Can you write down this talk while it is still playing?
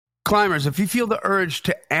Climbers, if you feel the urge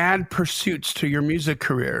to add pursuits to your music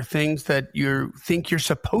career, things that you think you're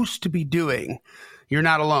supposed to be doing, you're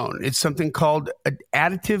not alone. It's something called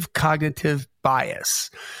additive cognitive bias.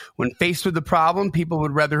 When faced with a problem, people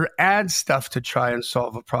would rather add stuff to try and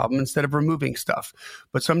solve a problem instead of removing stuff.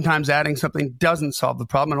 But sometimes adding something doesn't solve the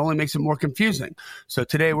problem. It only makes it more confusing. So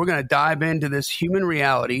today we're going to dive into this human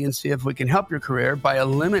reality and see if we can help your career by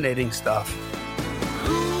eliminating stuff.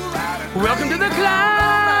 Welcome to the Climb!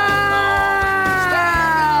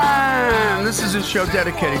 This is a show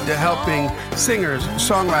dedicated to helping singers,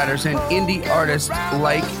 songwriters, and indie artists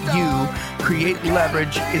like you create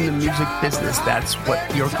leverage in the music business. That's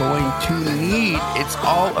what you're going to need. It's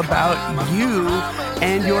all about you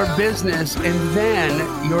and your business, and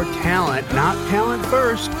then your talent. Not talent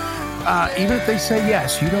first. Even if they say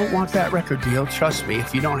yes, you don't want that record deal. Trust me,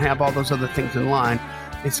 if you don't have all those other things in line,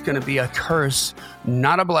 it's going to be a curse,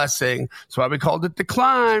 not a blessing. That's why we called it The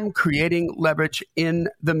Climb, creating leverage in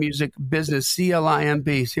the music business.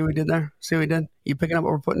 CLIMB. See what we did there? See what we did? You picking up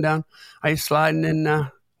what we're putting down? Are you sliding in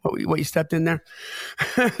what you stepped in there?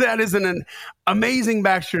 That is an amazing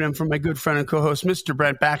Baxter from my good friend and co-host, Mr.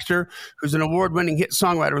 Brent Baxter, who's an award-winning hit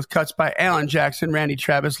songwriter with cuts by Alan Jackson, Randy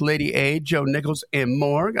Travis, Lady A, Joe Nichols, and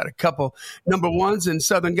more. Got a couple number ones in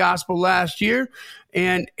Southern Gospel last year.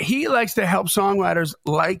 And he likes to help songwriters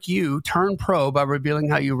like you turn pro by revealing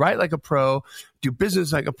how you write like a pro, do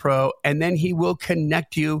business like a pro, and then he will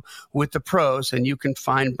connect you with the pros. And you can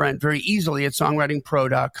find Brent very easily at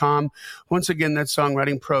songwritingpro.com. Once again, that's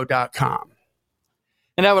songwritingpro.com.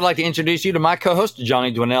 And I would like to introduce you to my co-host,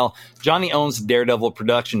 Johnny Dwinell. Johnny owns Daredevil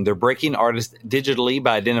Production. They're breaking artists digitally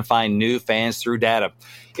by identifying new fans through data.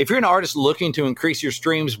 If you're an artist looking to increase your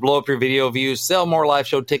streams, blow up your video views, sell more live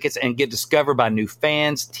show tickets, and get discovered by new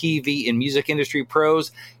fans, TV, and music industry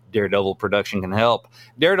pros, Daredevil Production can help.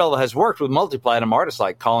 Daredevil has worked with multi-platinum artists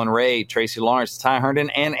like Colin Ray, Tracy Lawrence, Ty Herndon,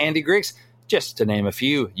 and Andy Griggs, just to name a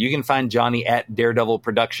few. You can find Johnny at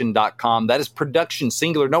daredevilproduction.com. That is production,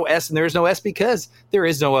 singular, no S, and there is no S because there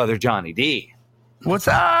is no other Johnny D. What's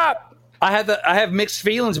up? I have mixed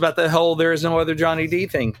feelings about the whole there is no other Johnny D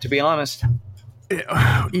thing, to be honest.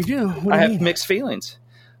 You do? What I do you have mean? mixed feelings.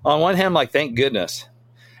 On one hand, I'm like, thank goodness.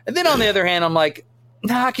 And then on the other hand, I'm like,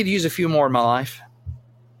 nah, I could use a few more in my life.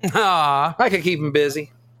 Aw. I could keep him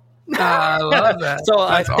busy. I love that. So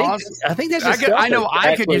That's I think awesome. I think that's just I know selfish,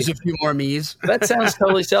 I could actually. use a few more me's. That sounds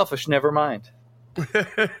totally selfish. Never mind.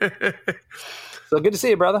 So good to see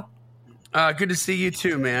you, brother. Good to see you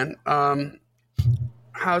too, man.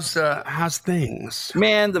 How's things?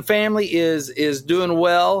 Man, the family is doing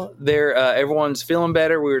well. They're everyone's feeling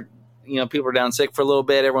better. People are down sick for a little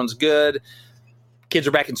bit. Everyone's good. Kids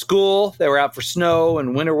are back in school. They were out for snow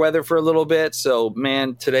and winter weather for a little bit. So,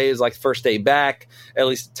 man, today is like the first day back, at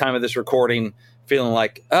least at the time of this recording, feeling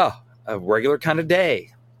like, a regular kind of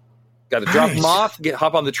day. Got to drop them off,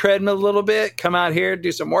 hop on the treadmill a little bit, come out here,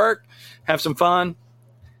 do some work, have some fun.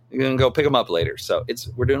 You're going to go pick them up later. So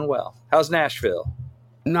we're doing well. How's Nashville?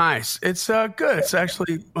 Nice. It's good. It's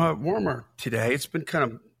actually warmer today. It's been kind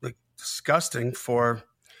of like disgusting for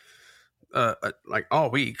like all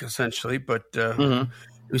week essentially, but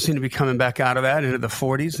we seem to be coming back out of that into the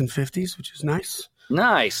 40s and 50s, which is nice.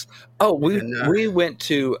 Nice. Oh, we went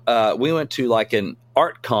to like an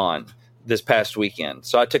art con this past weekend.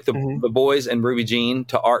 So I took the boys and Ruby Jean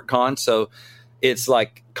to art con. So it's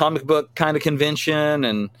like comic book kind of convention,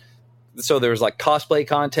 and so there was like cosplay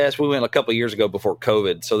contest. We went a couple of years ago before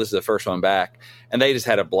COVID, so this is the first one back, and they just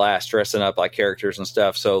had a blast dressing up like characters and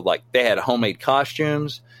stuff. So like they had homemade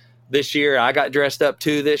costumes this year. I got dressed up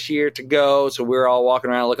too this year to go. So we were all walking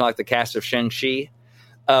around looking like the cast of Shang-Chi,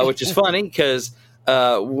 which is funny because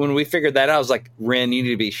when we figured that out, I was like, Ren, you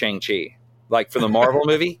need to be Shang-Chi, like for the Marvel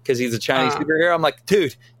movie, because he's a Chinese superhero. I'm like,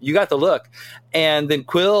 dude, you got the look. And then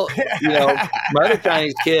Quill, my other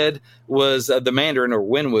Chinese kid was the Mandarin or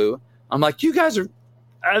Wenwu. I'm like, you guys are,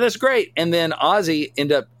 that's great. And then Ozzy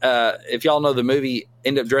ended up, if y'all know the movie,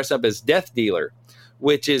 ended up dressing up as Death Dealer,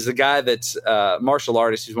 which is the guy that's martial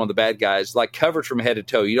artist. He's one of the bad guys, like covered from head to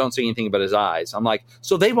toe. You don't see anything but his eyes. I'm like,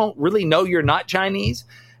 so they won't really know you're not Chinese?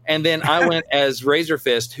 And then I went as Razor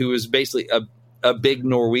Fist, who is basically a big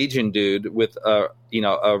Norwegian dude with a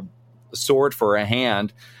sword for a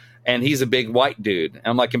hand. And he's a big white dude. And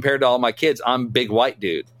I'm like, compared to all my kids, I'm a big white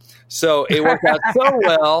dude. So it worked out so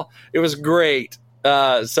well. It was great.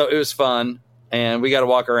 So it was fun. And we got to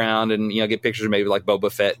walk around and, get pictures of maybe like Boba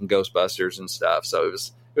Fett and Ghostbusters and stuff. So it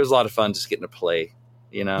was a lot of fun just getting to play,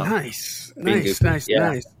 Nice.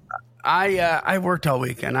 I worked all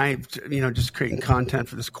week, and I, just creating content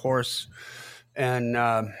for this course, and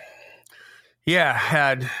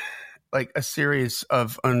had like a series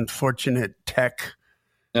of unfortunate tech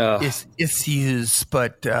issues,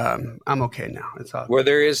 but I'm okay now. It's all where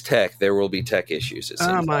there is tech, there will be tech issues.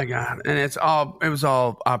 Oh my God. And it was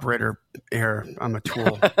all operator error. I'm a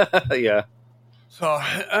tool. Yeah. So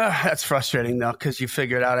that's frustrating though, because you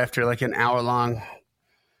figure it out after like an hour-long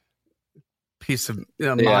piece of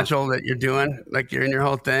module that you're doing. Like you're in your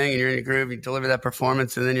whole thing and you're in your groove, you deliver that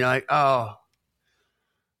performance, and then you're like, oh,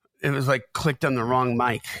 it was like clicked on the wrong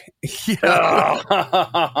mic.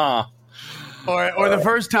 Or the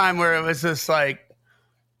first time where it was just like,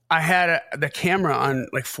 I had the camera on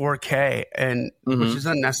like 4K, and which is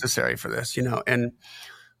unnecessary for this, and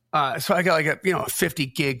so I got like a 50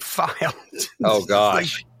 gig file. Oh gosh, like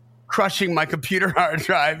crushing my computer hard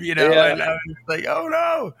drive, and I was like, oh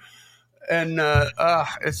no, and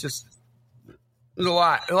it's just there's a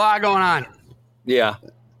lot going on. Yeah,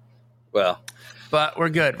 well, but we're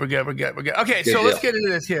good. Okay, so let's get into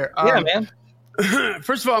this here. Yeah, man.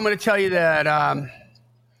 First of all, I'm going to tell you that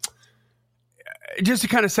just to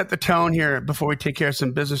kind of set the tone here before we take care of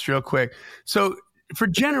some business real quick. So for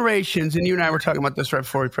generations, and you and I were talking about this right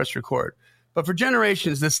before we pressed record, but for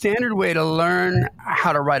generations, the standard way to learn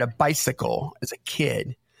how to ride a bicycle as a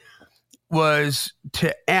kid was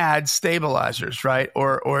to add stabilizers, right?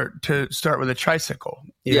 Or to start with a tricycle,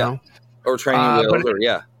 you know? Or training wheels,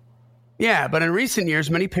 Yeah, but in recent years,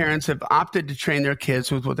 many parents have opted to train their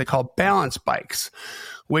kids with what they call balance bikes,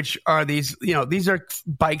 which are these are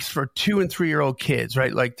bikes for 2 and 3 year old kids,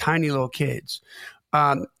 right? Like tiny little kids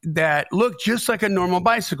that look just like a normal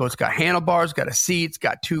bicycle. It's got handlebars, got a seat, it's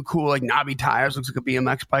got 2 cool like knobby tires, looks like a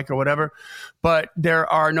BMX bike or whatever, but there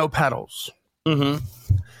are no pedals. Mm-hmm.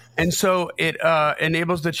 And so it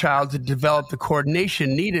enables the child to develop the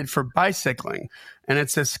coordination needed for bicycling. And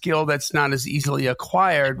it's a skill that's not as easily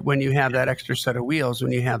acquired when you have that extra set of wheels,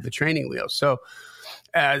 when you have the training wheels. So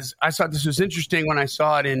as I thought this was interesting when I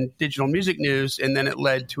saw it in Digital Music News, and then it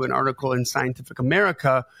led to an article in Scientific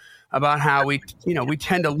America about how we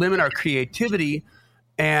tend to limit our creativity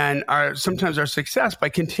and sometimes our success by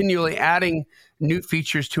continually adding new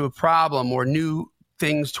features to a problem or new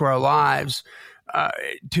things to our lives,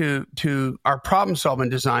 to our problem solving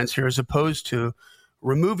designs here, as opposed to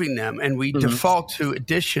removing them, and we default to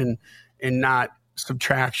addition and not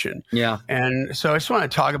subtraction. Yeah. And so I just want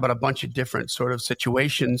to talk about a bunch of different sort of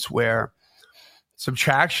situations where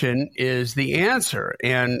subtraction is the answer,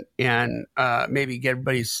 and maybe get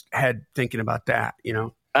everybody's head thinking about that,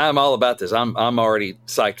 I'm all about this. I'm already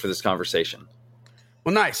psyched for this conversation.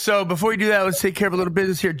 Well, nice. So before we do that, let's take care of a little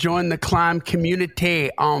business here. Join the Climb community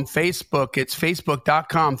on Facebook. It's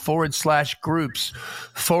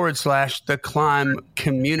facebook.com/groups/the Climb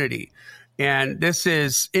community. And this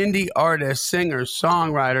is indie artists, singers,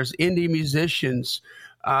 songwriters, indie musicians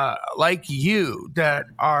like you that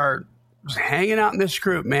are hanging out in this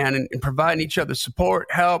group, man, and providing each other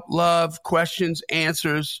support, help, love, questions,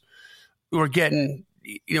 answers. We're getting...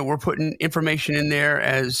 we're putting information in there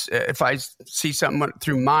as if I see something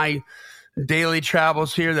through my daily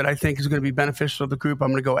travels here that I think is going to be beneficial to the group, I'm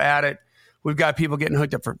going to go at it. We've got people getting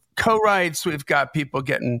hooked up for co-writes. We've got people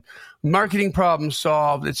getting marketing problems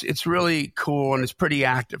solved. It's really cool, and it's pretty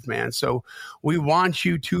active, man. So we want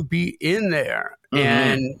you to be in there.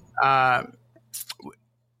 And,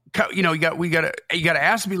 you got to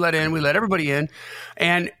ask to be let in. We let everybody in,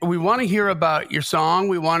 and we want to hear about your song.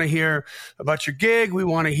 We want to hear about your gig. We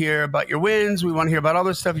want to hear about your wins. We want to hear about all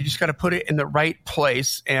this stuff. You just got to put it in the right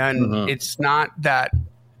place, and it's not that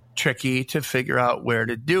tricky to figure out where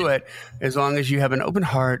to do it, as long as you have an open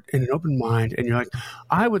heart and an open mind, and you're like,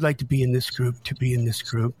 I would like to be in this group to be in this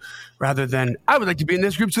group, rather than I would like to be in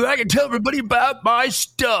this group so that I can tell everybody about my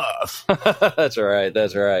stuff. That's right.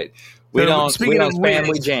 We don't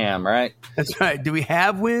spam, we jam, right? That's right. Do we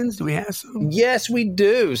have wins? Do we have some? Yes, we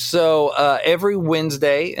do. So every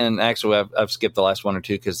Wednesday, and actually I've skipped the last one or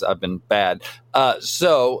two because I've been bad.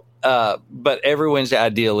 But every Wednesday,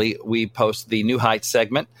 ideally, we post the New Heights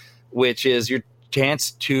segment, which is your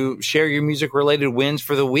chance to share your music-related wins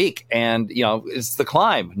for the week. And, it's the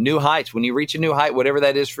climb, new heights. When you reach a new height, whatever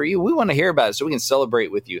that is for you, we want to hear about it so we can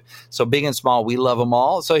celebrate with you. So big and small, we love them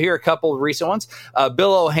all. So here are a couple of recent ones.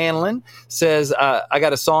 Bill O'Hanlon says, I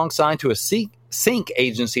got a song signed to a sync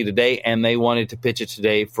agency today, and they wanted to pitch it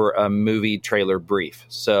today for a movie trailer brief.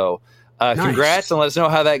 So nice. Congrats, and let us know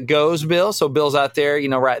how that goes, Bill. So Bill's out there,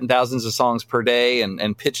 writing thousands of songs per day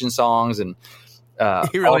and pitching songs and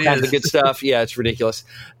really all kinds of good stuff. Yeah, it's ridiculous.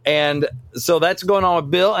 And so that's going on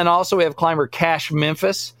with Bill. And also we have climber Cash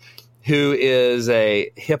Memphis, who is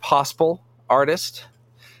a hip hospel artist.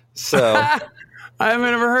 So I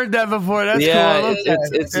haven't ever heard that before. That's cool. I love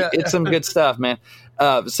that. It's some good stuff, man.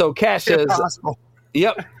 So Cash says, Impossible.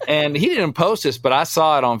 yep. And he didn't post this, but I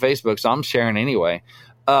saw it on Facebook, so I'm sharing anyway.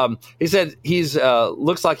 He said he's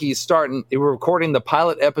looks like he's recording the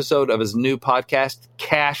pilot episode of his new podcast,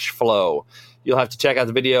 Cash Flow. You'll have to check out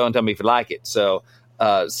the video and tell me if you like it. So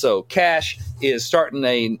Cash is starting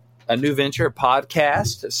a new venture,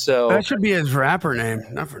 podcast. So that should be his rapper name,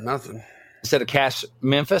 not for nothing. Instead of Cash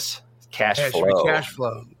Memphis, Cash Flow. Cash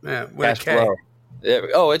Flow. Yeah, with Cash a K. Flow.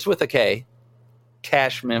 Oh, it's with a K.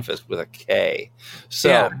 Cash Memphis with a K. So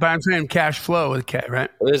yeah, but I'm saying Cash Flow with a K,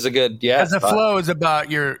 right? It is a good, yeah. Because the flow is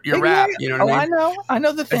about your rap, you know what I mean? I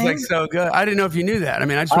know the thing. It's like so good. I didn't know if you knew that. I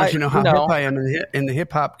mean, I just want you to know how hip I am in the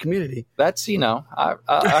hip hop community. That's, I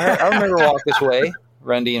remember Walk This Way,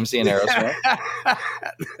 Run DMC and Aerosmith.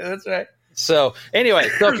 That's right. So anyway,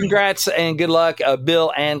 congrats and good luck,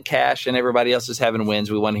 Bill and Cash and everybody else is having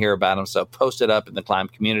wins. We want to hear about them. So post it up in the Climb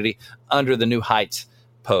community under the New Heights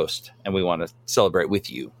post, and we want to celebrate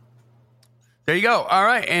with you. There you go. All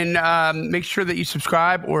right. And make sure that you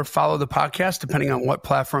subscribe or follow the podcast, depending on what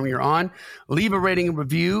platform you're on. Leave a rating and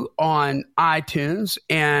review on iTunes.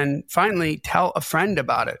 And finally, tell a friend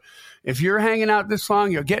about it. If you're hanging out this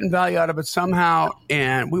long, you're getting value out of it somehow,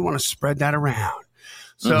 and we want to spread that around.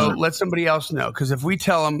 So let somebody else know, because if we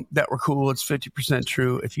tell them that we're cool, it's 50%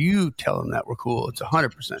 true. If you tell them that we're cool, it's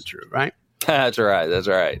 100% true, right? That's right. That's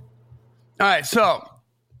right. All right. So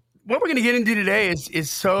what we're going to get into today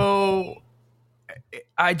is so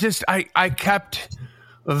I kept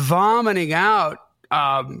vomiting out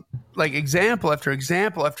like example after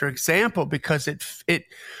example after example, because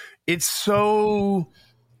it's so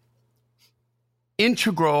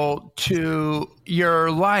integral to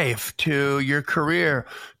your life, to your career,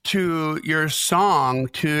 to your song,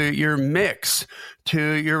 to your mix,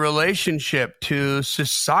 to your relationship, to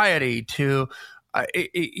society, to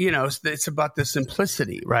it's about the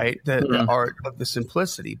simplicity, right? The art of the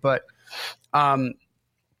simplicity. But I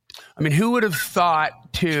mean, who would have thought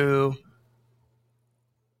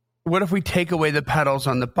what if we take away the pedals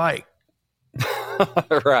on the bike?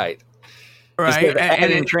 Right. Right.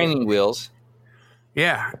 And training wheels.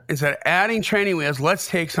 Yeah. Instead of adding training wheels, let's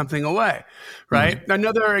take something away. Right.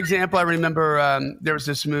 Another example, I remember there was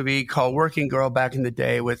this movie called Working Girl back in the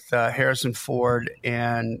day with Harrison Ford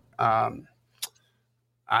and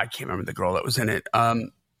I can't remember the girl that was in it. Who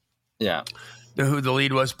the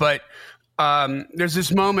lead was, but there's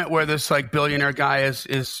this moment where this like billionaire guy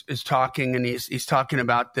is talking, and he's talking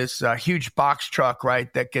about this huge box truck,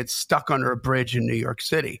 right, that gets stuck under a bridge in New York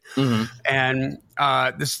City, and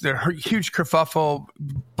the huge kerfuffle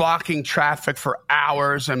blocking traffic for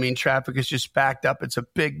hours. I mean, traffic is just backed up. It's a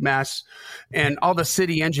big mess, and all the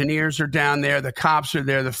city engineers are down there, the cops are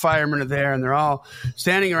there, the firemen are there, and they're all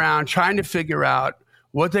standing around trying to figure out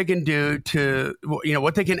what they can do to,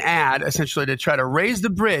 what they can add essentially to try to raise the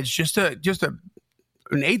bridge just an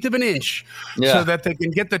eighth of an inch so that they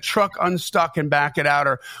can get the truck unstuck and back it out.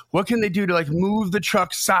 Or what can they do to like move the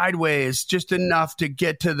truck sideways just enough to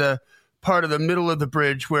get to the part of the middle of the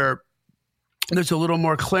bridge where there's a little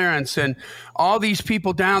more clearance. And all these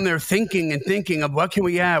people down there thinking of what can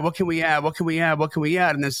we add? What can we add? What can we add? What can we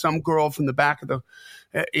add? And then some girl from the back of the,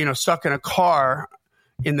 stuck in a car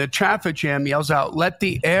in the traffic jam yells out, "Let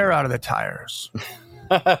the air out of the tires."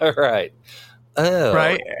 Right. Oh.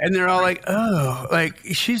 Right. And they're all like, oh, like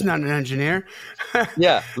she's not an engineer.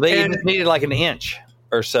 Yeah. They even needed like an inch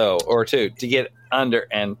or so or two to get under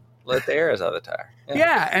and let the air out of the tire.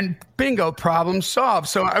 Yeah. And bingo, problem solved.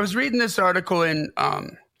 So I was reading this article in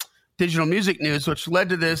Digital Music News, which led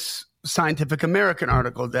to this Scientific American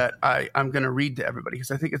article that I'm going to read to everybody,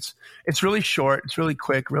 because I think it's really short, it's really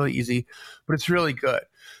quick, really easy, but it's really good.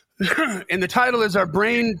 And the title is, "Our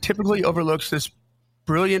Brain Typically Overlooks This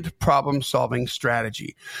Brilliant Problem-Solving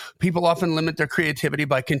Strategy. People often limit their creativity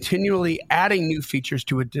by continually adding new features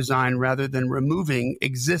to a design rather than removing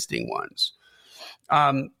existing ones."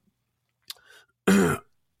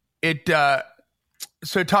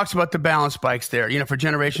 So it talks about the balance bikes there. For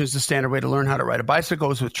generations, the standard way to learn how to ride a bicycle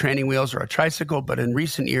was with training wheels or a tricycle. But in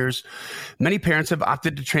recent years, many parents have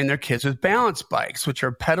opted to train their kids with balance bikes, which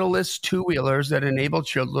are pedal-less two-wheelers that enable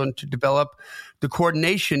children to develop the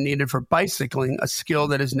coordination needed for bicycling, a skill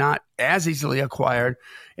that is not as easily acquired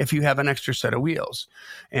if you have an extra set of wheels.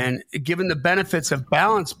 And given the benefits of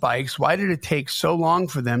balance bikes, why did it take so long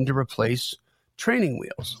for them to replace training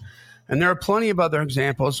wheels? And there are plenty of other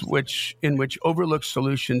examples in which overlooked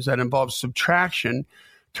solutions that involve subtraction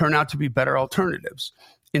turn out to be better alternatives.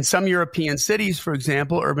 In some European cities, for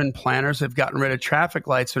example, urban planners have gotten rid of traffic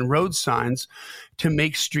lights and road signs to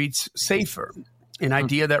make streets safer, an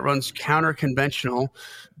idea that runs counter-conventional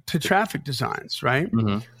to traffic designs, right?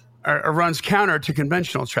 runs counter to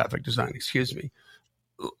conventional traffic design, excuse me.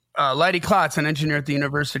 Leidy Klotz, an engineer at the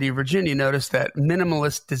University of Virginia, noticed that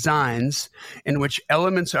minimalist designs in which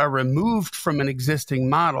elements are removed from an existing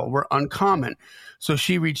model were uncommon. So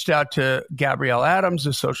she reached out to Gabrielle Adams,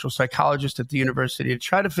 a social psychologist at the university, to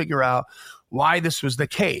try to figure out why this was the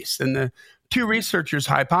case. And the two researchers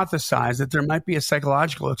hypothesized that there might be a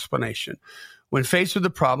psychological explanation. When faced with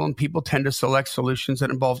a problem, people tend to select solutions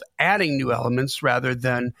that involve adding new elements rather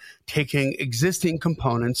than taking existing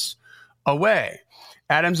components away.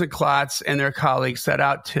 Adams and Klotz and their colleagues set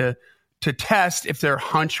out to test if their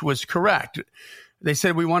hunch was correct. They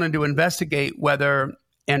said, we wanted to investigate whether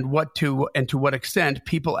and to what extent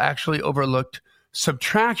people actually overlooked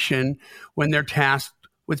subtraction when they're tasked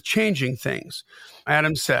with changing things.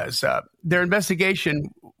 Adams says their investigation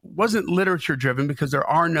wasn't literature driven because there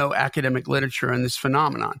are no academic literature in this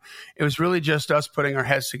phenomenon. It was really just us putting our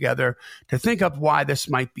heads together to think up why this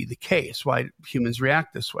might be the case, why humans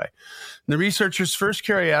react this way. And the researchers first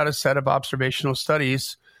carry out a set of observational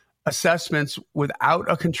studies, assessments without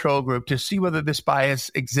a control group to see whether this bias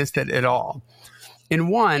existed at all. In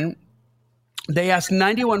one, they asked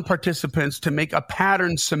 91 participants to make a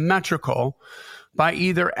pattern symmetrical by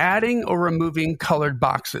either adding or removing colored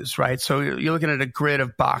boxes, right? So you're looking at a grid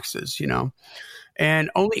of boxes,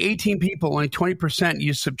 and only 18 people, only 20%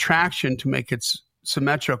 use subtraction to make it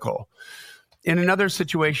symmetrical. In another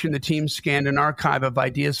situation, the team scanned an archive of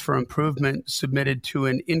ideas for improvement submitted to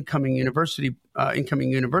an incoming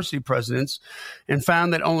university presidents and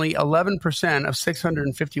found that only 11% of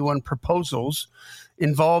 651 proposals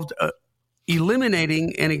involved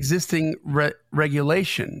eliminating an existing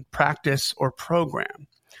regulation, practice, or program.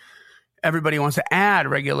 Everybody wants to add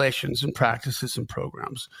regulations and practices and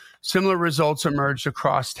programs. Similar results emerged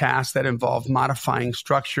across tasks that involved modifying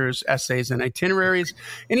structures, essays, and itineraries.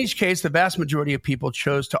 In each case, the vast majority of people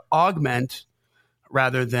chose to augment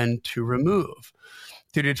rather than to remove.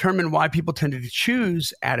 To determine why people tended to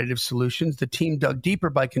choose additive solutions, the team dug deeper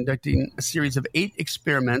by conducting a series of 8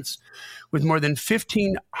 experiments with more than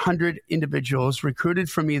 1,500 individuals recruited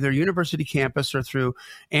from either university campus or through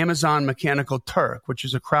Amazon Mechanical Turk, which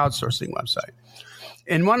is a crowdsourcing website.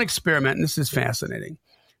 In one experiment, and this is fascinating,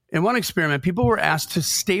 people were asked to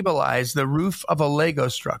stabilize the roof of a Lego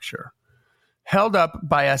structure held up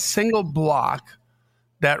by a single block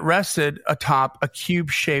that rested atop a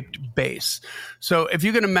cube-shaped base. So if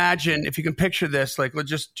you can picture this, like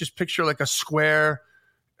let's just picture like a square,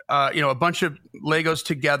 a bunch of Legos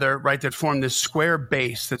together, right, that form this square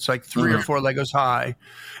base that's like 3 or 4 Legos high.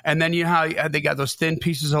 And then they got those thin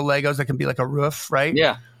pieces of Legos that can be like a roof, right?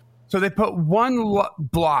 Yeah. So they put one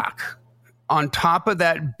block on top of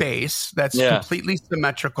that base that's completely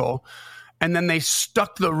symmetrical, and then they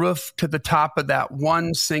stuck the roof to the top of that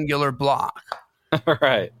one singular block.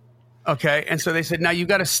 Right. Okay. And so they said, now you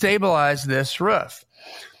got to stabilize this roof.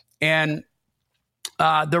 And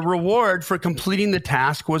the reward for completing the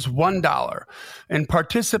task was $1. And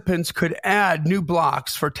participants could add new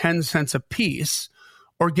blocks for 10 cents a piece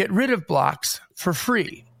or get rid of blocks for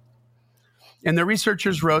free. And the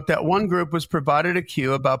researchers wrote that one group was provided a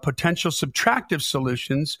cue about potential subtractive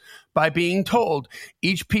solutions by being told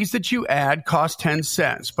each piece that you add costs 10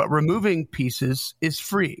 cents, but removing pieces is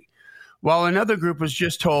free. While another group was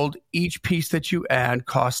just told each piece that you add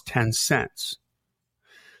costs 10 cents.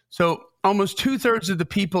 So almost 2/3 of the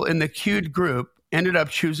people in the cued group ended up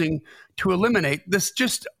choosing to eliminate this,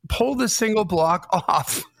 just pull the single block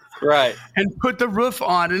off. Right. And put the roof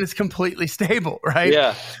on and it's completely stable, right?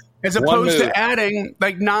 Yeah. As opposed to adding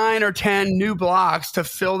like 9 or 10 new blocks to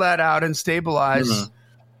fill that out and stabilize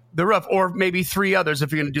the roof, or maybe 3 others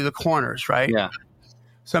if you're going to do the corners, right? Yeah.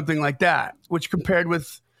 Something like that, which compared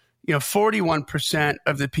with 41%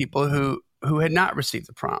 of the people who had not received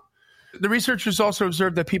the prompt. The researchers also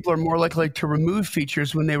observed that people are more likely to remove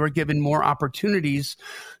features when they were given more opportunities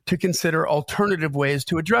to consider alternative ways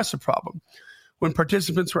to address a problem. When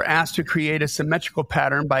participants were asked to create a symmetrical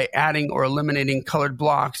pattern by adding or eliminating colored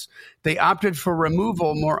blocks, they opted for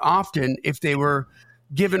removal more often if they were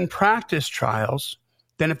given practice trials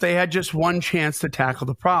than if they had just one chance to tackle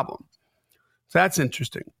the problem. So that's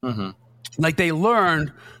interesting. Mm-hmm. Like they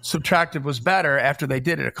learned subtractive was better after they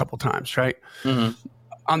did it a couple times, right? Mm-hmm.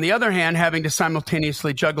 On the other hand, having to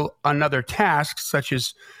simultaneously juggle another task, such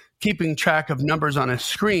as keeping track of numbers on a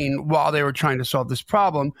screen while they were trying to solve this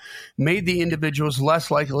problem, made the individuals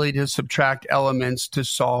less likely to subtract elements to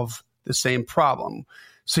solve the same problem,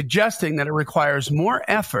 suggesting that it requires more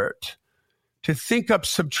effort to think up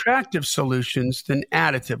subtractive solutions than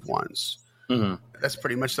additive ones. Mm-hmm. That's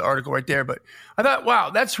pretty much the article right there. But I thought,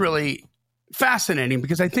 wow, that's really fascinating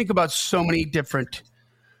because I think about so many different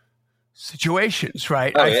situations,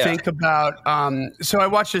 right? Oh, I think about, so I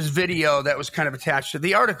watched this video that was kind of attached to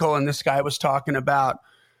the article, and this guy was talking about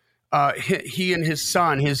he and his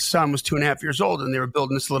son was 2.5 years old, and they were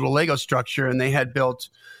building this little Lego structure, and they had built,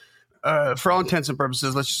 for all intents and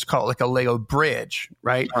purposes, let's just call it like a Lego bridge,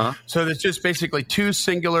 right? Uh-huh. So there's just basically two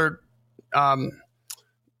singular,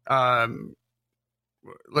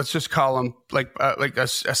 let's just call them like a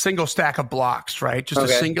single stack of blocks, right? Just a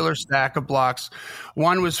singular stack of blocks.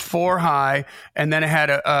 One was 4 high, and then it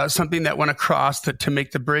had something that went across to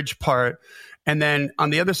make the bridge part. And then on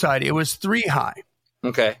the other side, it was 3 high.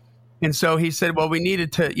 Okay. And so he said, well, we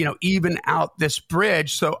needed to, even out this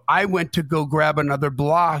bridge. So I went to go grab another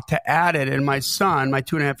block to add it. And my son, my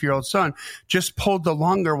 2.5-year-old son, just pulled the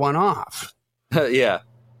longer one off. Yeah.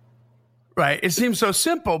 Right. It seems so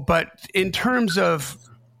simple, but in terms of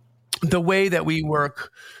the way that we work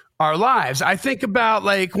our lives, I think about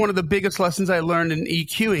like one of the biggest lessons I learned in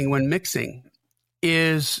EQing when mixing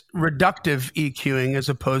is reductive EQing as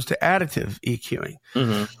opposed to additive EQing,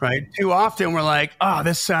 right? Too often we're like, oh,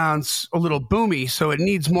 this sounds a little boomy, so it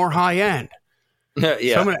needs more high end. So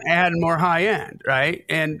I'm going to add more high end, right?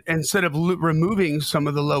 And instead of removing some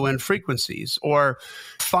of the low end frequencies, or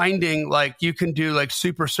finding like you can do like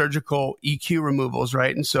super surgical EQ removals,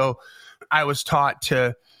 right? And so I was taught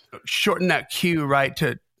to shorten that Q, right?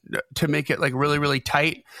 To make it like really, really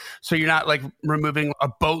tight. So you're not like removing a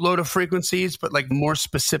boatload of frequencies, but like more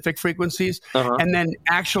specific frequencies, and then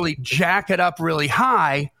actually jack it up really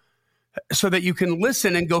high so that you can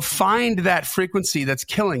listen and go find that frequency that's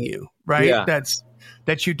killing you, right? Yeah.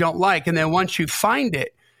 That you don't like. And then once you find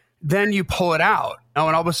it, then you pull it out. Oh,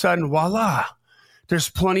 and all of a sudden, voila, there's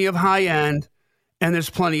plenty of high end and there's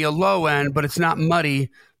plenty of low end, but it's not muddy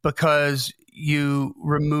because you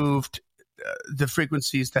removed the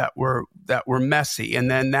frequencies that were messy.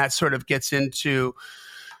 And then that sort of gets into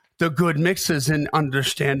the good mixes and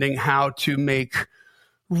understanding how to make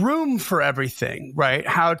room for everything, right?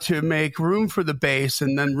 How to make room for the bass,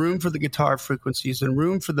 and then room for the guitar frequencies, and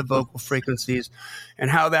room for the vocal frequencies, and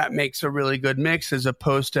how that makes a really good mix, as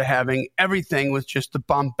opposed to having everything with just the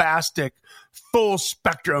bombastic full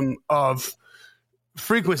spectrum of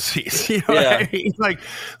frequencies. What I mean? Like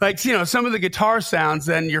some of the guitar sounds,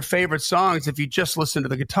 then your favorite songs, if you just listen to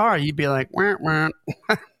the guitar, you'd be like, wah, wah.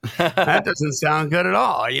 That doesn't sound good at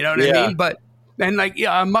all. You know what I mean? But and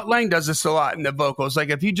Mutt Lange does this a lot in the vocals. Like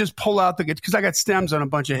if you just pull out because I got stems on a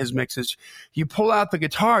bunch of his mixes, you pull out the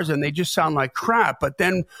guitars and they just sound like crap. But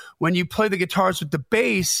then when you play the guitars with the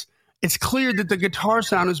bass, it's clear that the guitar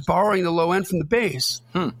sound is borrowing the low end from the bass,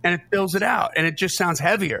 and it fills it out, and it just sounds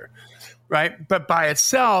heavier, right? But by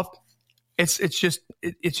itself, it's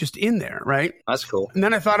just in there, right? That's cool. And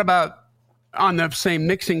then I thought about, on the same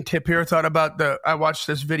mixing tip here, I watched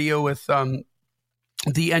this video with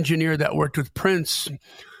the engineer that worked with Prince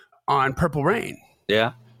on Purple Rain.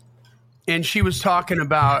 Yeah. And she was talking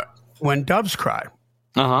about When Doves Cry.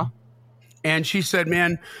 And she said,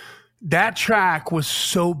 man, that track was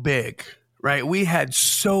so big, right? We had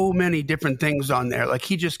so many different things on there. Like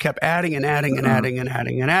he just kept adding and adding and adding and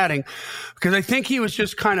adding and adding, because I think he was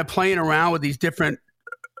just kind of playing around with these different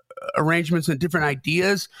arrangements and different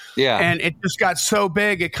ideas. Yeah. And it just got so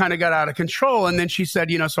big, it kind of got out of control. And then she said,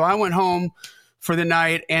 so I went home for the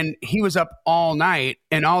night, and he was up all night,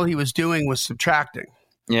 and all he was doing was subtracting.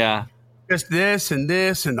 Yeah. Just this and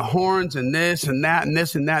this and the horns and this and that and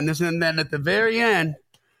this and that and this. And then at the very end,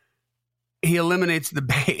 he eliminates the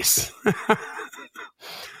bass.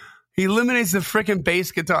 He eliminates the freaking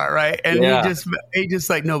bass guitar, right? And he just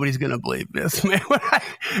like, nobody's going to believe this, man.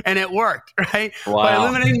 And it worked, right? Wow. By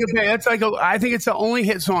eliminating the bass, I think it's the only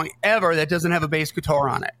hit song ever that doesn't have a bass guitar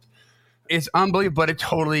on it. It's unbelievable, but it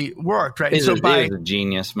totally worked, right? He was a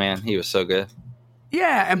genius, man. He was so good.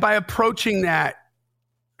 Yeah, and by approaching that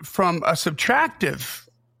from a subtractive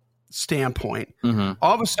standpoint, all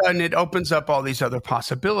of a sudden it opens up all these other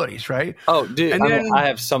possibilities, right? Oh, dude, and then I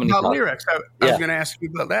have so many lyrics. I was going to ask you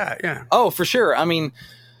about that. Yeah. Oh, for sure. I mean,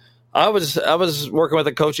 I was working with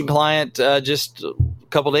a coaching client just a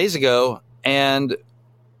couple days ago, and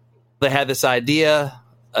they had this idea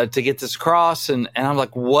to get this across, and I'm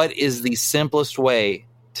like, what is the simplest way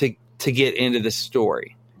to get into this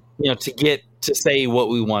story? To get to say what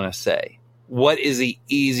we want to say. What is the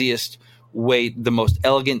easiest way, the most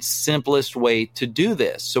elegant, simplest way to do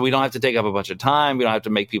this? So we don't have to take up a bunch of time. We don't have to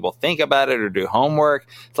make people think about it or do homework.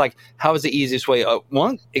 It's like, how is the easiest way?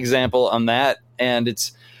 One example on that, and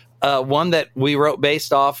it's one that we wrote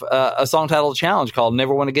based off a song titled Challenge called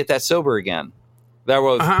Never Want to Get That Sober Again. There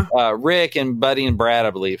was Rick and Buddy and Brad,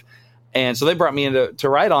 I believe. And so they brought me in to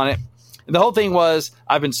write on it. And the whole thing was,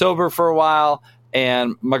 I've been sober for a while,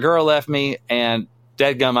 and my girl left me, and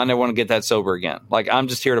dadgum, I never want to get that sober again. Like, I'm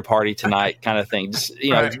just here to party tonight kind of thing. Just,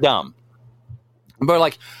 it's dumb. But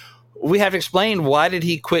like, we have to explain, why did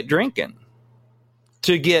he quit drinking?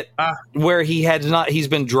 To get where he's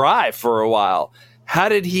been dry for a while. How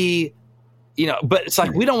did he, but it's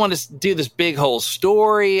like, we don't want to do this big whole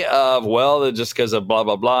story of, well, just because of blah,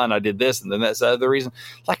 blah, blah, and I did this, and then that's the other reason.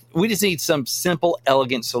 Like, we just need some simple,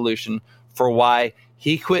 elegant solution for why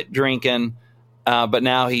he quit drinking, but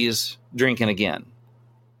now he's drinking again.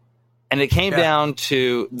 And it came down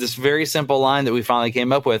to this very simple line that we finally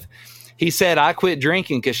came up with. He said, I quit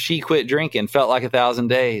drinking because she quit drinking. Felt like 1,000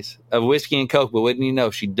 days of whiskey and Coke, but wouldn't you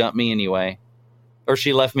know, she dumped me anyway. Or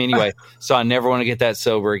she left me anyway. So I never want to get that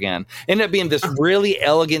sober again. Ended up being this really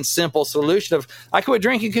elegant, simple solution of, I quit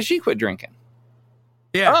drinking because she quit drinking.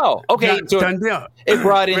 Yeah. Oh, okay. So done deal. It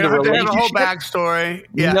brought in the relationship. The whole backstory.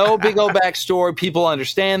 Yeah. No big old backstory. People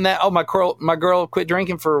understand that. Oh, my girl quit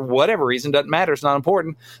drinking for whatever reason. Doesn't matter. It's not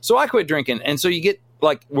important. So I quit drinking. And so you get,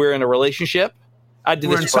 like, we're in a relationship. I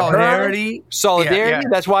did this for solidarity. Solidarity. Yeah.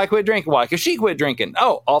 That's why I quit drinking. Why? Because she quit drinking.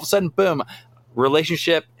 Oh, all of a sudden, boom.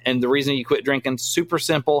 Relationship, and the reason you quit drinking, super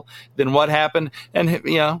simple. Then what happened? And it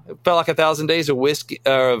felt like 1,000 days of whiskey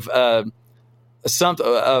it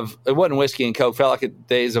wasn't whiskey and Coke. Felt like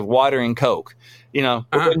days of water and Coke. But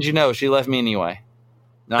wouldn't you know, she left me anyway.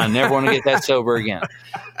 No, I never want to get that sober again.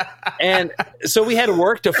 And so we had to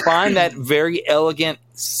work to find that very elegant,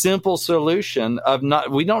 simple solution of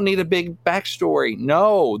we don't need a big backstory.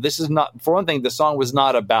 No, this is not, for one thing, the song was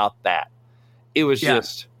not about that. It was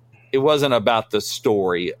just, it wasn't about the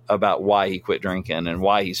story about why he quit drinking and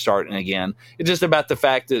why he's starting again. It's just about the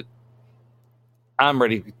fact that I'm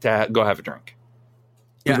ready to go have a drink.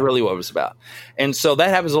 Is really what it was about. And so that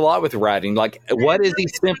happens a lot with writing. Like, what is the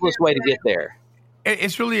simplest way to get there?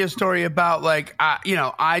 It's really a story about, like,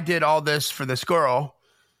 I did all this for this girl.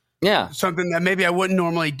 Yeah. Something that maybe I wouldn't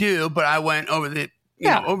normally do, but I went over the,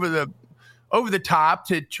 over the top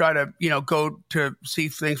to try to, go to see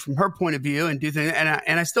things from her point of view and do things.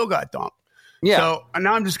 And I still got dumped. Yeah. So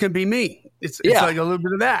now I'm just going to be me. It's like a little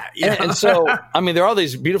bit of that. And so, I mean, there are all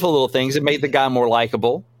these beautiful little things that made the guy more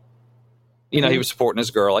likable. He was supporting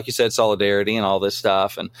his girl, like you said, solidarity and all this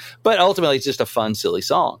stuff. But ultimately, it's just a fun, silly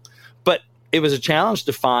song. But it was a challenge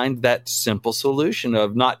to find that simple solution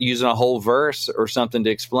of not using a whole verse or something to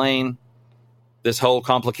explain this whole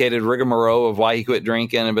complicated rigmarole of why he quit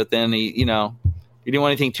drinking. But then he didn't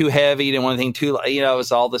want anything too heavy. He didn't want anything too, it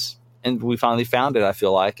was all this. And we finally found it, I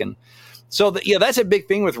feel like. And so, that's a big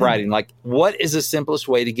thing with writing. Like, what is the simplest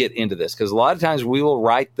way to get into this? Because a lot of times we will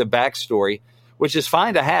write the backstory, which is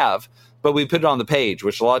fine to have, but we put it on the page,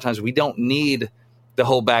 which a lot of times we don't need the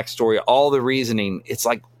whole backstory, all the reasoning. It's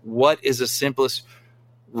like, what is the simplest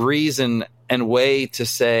reason and way to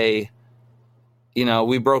say,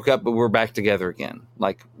 we broke up, but we're back together again?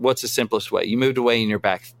 Like, what's the simplest way? You moved away and you're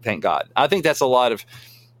back. Thank God. I think that's a lot of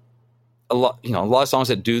songs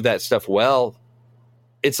that do that stuff well.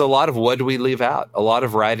 It's a lot of, what do we leave out? A lot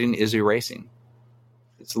of writing is erasing.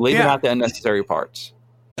 It's leaving out the unnecessary parts.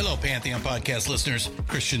 Hello, Pantheon Podcast listeners.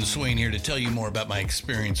 Christian Swain here to tell you more about my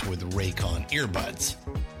experience with Raycon earbuds.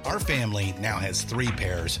 Our family now has 3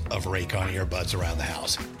 pairs of Raycon earbuds around the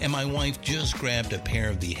house, and my wife just grabbed a pair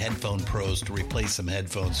of the Headphone Pros to replace some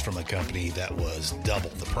headphones from a company that was double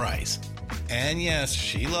the price. And yes,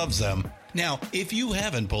 she loves them. Now, if you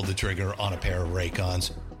haven't pulled the trigger on a pair of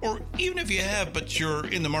Raycons, or even if you have, but you're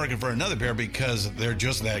in the market for another pair because they're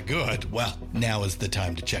just that good, well, now is the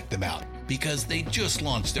time to check them out, because they just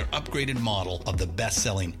launched their upgraded model of the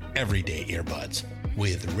best-selling everyday earbuds.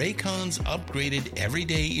 With Raycon's upgraded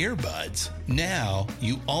everyday earbuds, now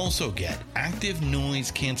you also get active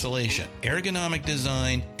noise cancellation, ergonomic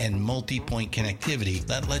design, and multi-point connectivity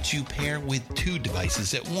that lets you pair with 2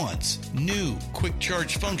 devices at once. New quick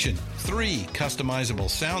charge function, 3 customizable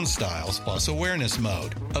sound styles, plus awareness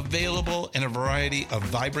mode. Available in a variety of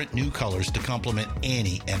vibrant new colors to complement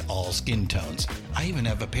any and all skin tones. I even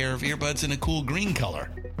have a pair of earbuds in a cool green color.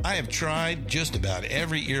 I have tried just about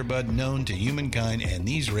every earbud known to humankind, and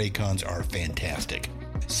these Raycons are fantastic.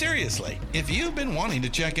 Seriously, if you've been wanting to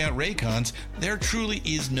check out Raycons, there truly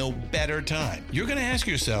is no better time. You're going to ask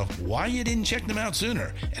yourself why you didn't check them out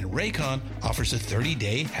sooner, and Raycon offers a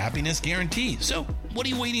 30-day happiness guarantee. So what are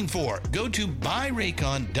you waiting for? Go to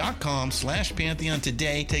buyraycon.com/Pantheon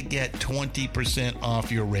today to get 20% off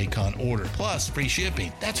your Raycon order, plus free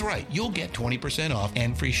shipping. That's right, you'll get 20% off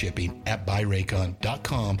and free shipping at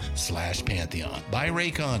buyraycon.com/Pantheon.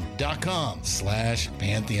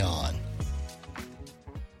 buyraycon.com/Pantheon.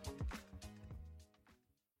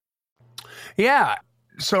 Yeah.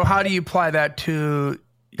 So how do you apply that to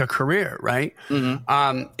a career, right?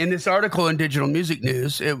 Mm-hmm. In this article in Digital Music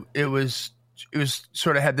News, it was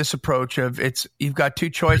sort of had this approach of you've got two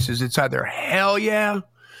choices. It's either hell yeah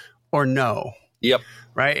or no. Yep.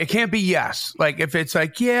 Right. It can't be yes. Like if it's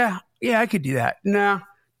like, yeah, I could do that. Nah.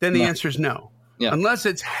 Then the answer is no. Yeah. Unless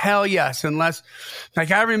it's hell yes. Unless, like,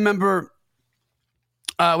 I remember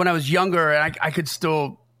when I was younger and I could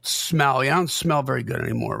still smell. I don't smell very good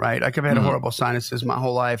anymore, right? Like I've had horrible sinuses my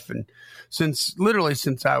whole life. And since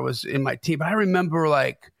I was in my teen, but I remember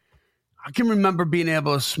I can remember being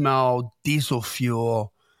able to smell diesel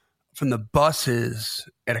fuel from the buses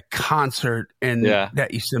at a concert. And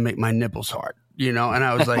that used to make my nipples hard, And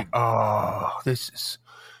I was like, oh,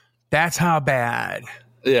 that's how bad.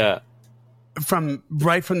 Yeah.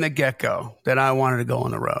 Right from the get-go that I wanted to go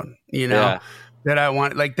on the road, that I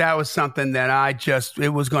want, like, that was something that it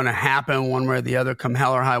was going to happen one way or the other, come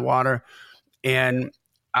hell or high water. And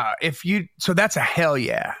so that's a hell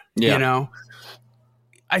yeah.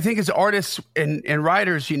 I think as artists and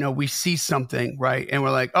writers, we see something, right? And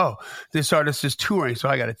we're like, oh, this artist is touring, so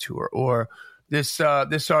I got to tour. Or this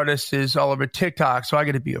artist is all over TikTok, so I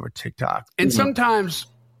got to be over TikTok. And sometimes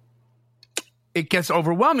it gets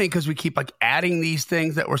overwhelming because we keep like adding these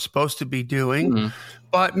things that we're supposed to be doing,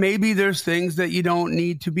 but maybe there's things that you don't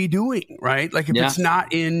need to be doing, right? Like if it's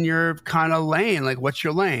not in your kind of lane, like what's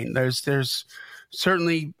your lane? There's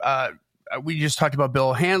certainly, we just talked about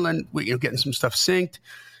Bill Hanlon, getting some stuff synced.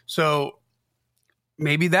 So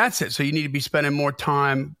maybe that's it. So you need to be spending more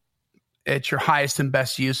time at your highest and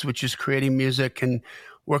best use, which is creating music and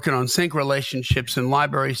working on sync relationships and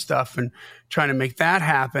library stuff and trying to make that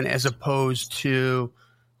happen as opposed to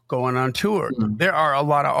going on tour. There are a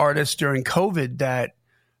lot of artists during COVID that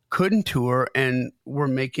couldn't tour and were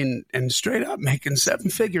making 7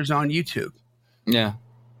 figures on YouTube. Yeah.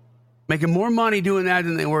 Making more money doing that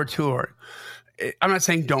than they were touring. I'm not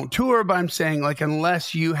saying don't tour, but I'm saying like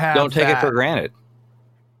unless you have don't take it for granted.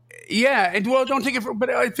 Yeah, don't take it for. But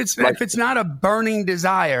if it's not a burning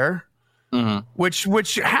desire,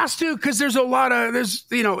 which has to, because there's a lot of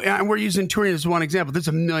and we're using touring as one example. There's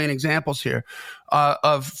a million examples here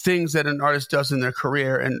of things that an artist does in their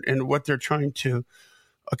career and what they're trying to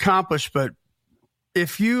accomplish. But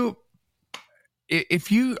if you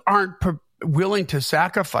aren't willing to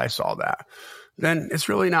sacrifice all that, then it's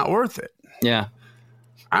really not worth it. Yeah.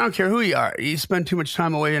 I don't care who you are. You spend too much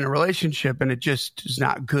time away in a relationship and it just is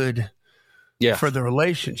not good for the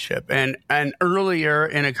relationship. And earlier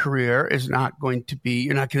in a career is not going to be,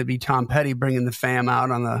 you're not going to be Tom Petty bringing the fam out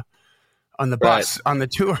on the bus, on the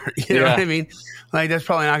tour. You know what I mean? Like that's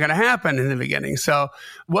probably not going to happen in the beginning. So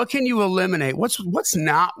what can you eliminate? What's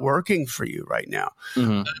not working for you right now?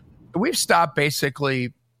 We've stopped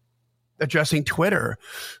basically addressing Twitter.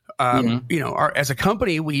 As a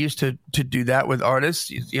company, we used to do that with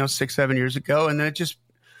artists, 6-7 years ago. And then it just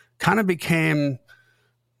kind of became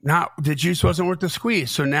the juice wasn't worth the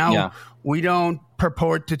squeeze. So now we don't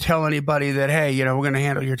purport to tell anybody that, hey, we're going to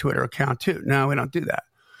handle your Twitter account too. No, we don't do that.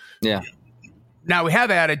 Yeah. Now we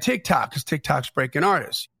have added TikTok because TikTok's breaking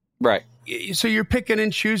artists. Right. So you're picking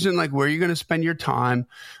and choosing like where you're going to spend your time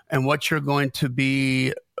and what you're going to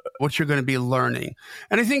be learning.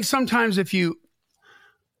 And I think sometimes if you,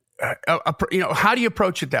 how do you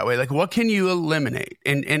approach it that way? Like, what can you eliminate?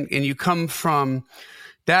 And you come from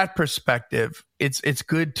that perspective. It's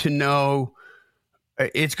good to know.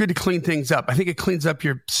 It's good to clean things up. I think it cleans up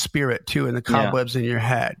your spirit too, and the cobwebs in your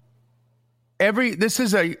head. This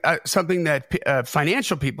is something that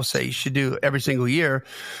financial people say you should do every single year.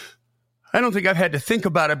 I don't think I've had to think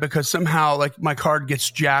about it because somehow like my card gets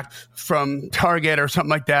jacked from Target or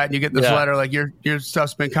something like that. And you get this letter, like your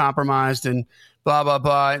stuff's been compromised and blah, blah,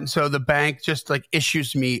 blah. And so the bank just like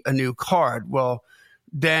issues me a new card. Well,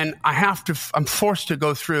 then I'm forced to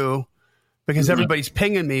go through because everybody's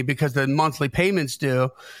pinging me because the monthly payments due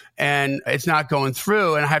and it's not going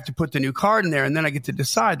through. And I have to put the new card in there. And then I get to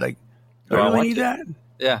decide like, do I really need that?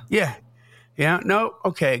 Yeah. Yeah. Yeah. No.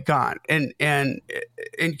 Okay. Gone. And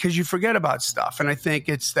because you forget about stuff. And I think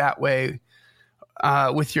it's that way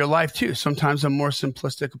with your life too. Sometimes a more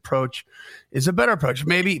simplistic approach is a better approach.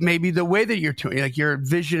 Maybe the way that you're touring, like your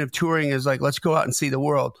vision of touring is like, let's go out and see the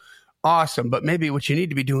world. Awesome. But maybe what you need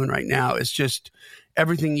to be doing right now is just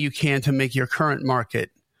everything you can to make your current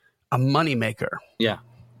market a moneymaker. Yeah.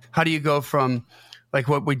 How do you go from like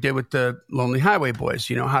what we did with the Lonely Highway Boys?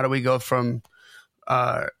 How do we go from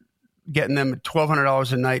getting them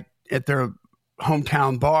 $1,200 a night at their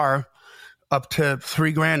hometown bar up to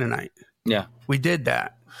 $3,000 a night? Yeah. We did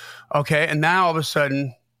that. Okay. And now all of a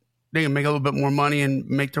sudden they can make a little bit more money and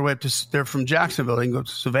make their way up to, they're from Jacksonville. They can go to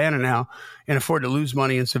Savannah now and afford to lose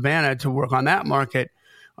money in Savannah to work on that market.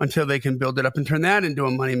 until they can build it up and turn that into a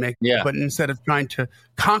moneymaker. Yeah. But instead of trying to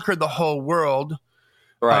conquer the whole world.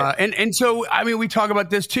 Right. And so, I mean, we talk about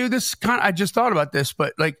this too. I just thought about this,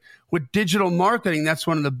 but like with digital marketing, that's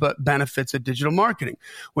one of the benefits of digital marketing.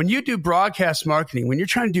 When you do broadcast marketing, when you're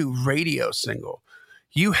trying to do radio single,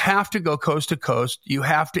 you have to go coast to coast. You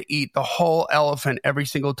have to eat the whole elephant every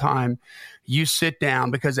single time you sit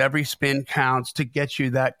down, because every spin counts to get you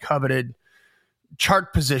that coveted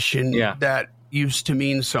chart position that used to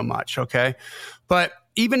mean so much. Okay. But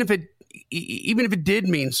even if it did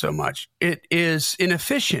mean so much, it is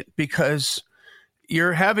inefficient, because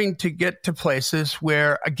you're having to get to places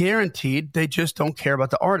where guaranteed they just don't care about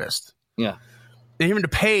the artist. Yeah. They're having to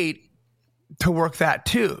pay to work that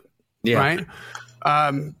too. Yeah. Right.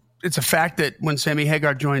 It's a fact that when Sammy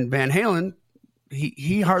Hagar joined Van Halen,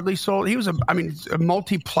 he hardly sold. He was a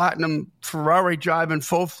multi-platinum Ferrari driving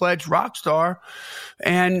full-fledged rock star,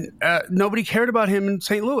 and nobody cared about him in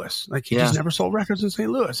St. Louis. Like he just never sold records in St.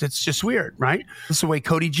 Louis. It's just weird, right? That's the way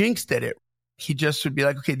Cody Jinks did it. He just would be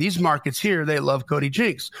like, okay, these markets here, they love Cody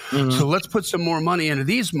Jinks. Mm-hmm. So let's put some more money into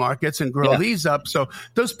these markets and grow these up. So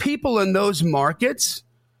those people in those markets,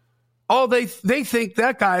 they think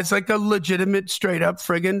that guy's like a legitimate, straight up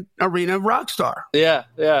friggin' arena rock star. Yeah,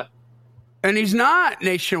 yeah. And he's not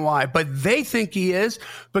nationwide, but they think he is,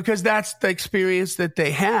 because that's the experience that they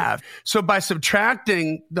have. So by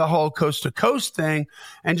subtracting the whole coast to coast thing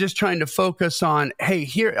and just trying to focus on, hey,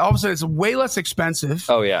 here, all of a sudden it's way less expensive.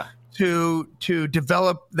 Oh yeah. To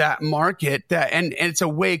develop that market, and it's a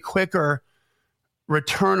way quicker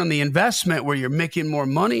return on the investment, where you're making more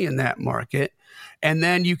money in that market. And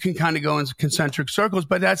then you can kind of go in concentric circles,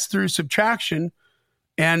 but that's through subtraction.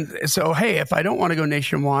 And so, hey, if I don't want to go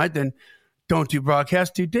nationwide, then don't do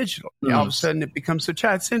broadcast, do digital. Mm. All of a sudden it becomes such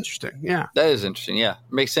it's interesting. Yeah. That is interesting. Yeah.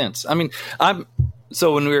 Makes sense. I mean,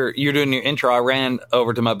 so when you're doing your intro, I ran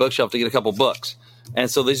over to my bookshelf to get a couple books. And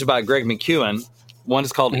so these are by Greg McKeown. One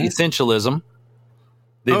is called Essentialism,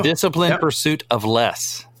 The Disciplined Pursuit of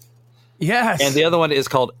Less. Yes. And the other one is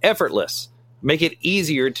called Effortless, Make It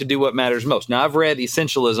Easier to Do What Matters Most. Now, I've read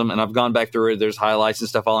Essentialism, and I've gone back through it. There's highlights and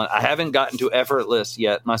stuff on it. I haven't gotten to Effortless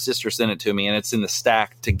yet. My sister sent it to me, and it's in the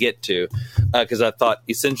stack to get to, because I thought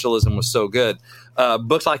Essentialism was so good.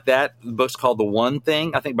 Books like that, books called The One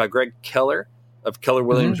Thing, I think by Greg Keller of Keller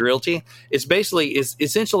Williams Realty. It's basically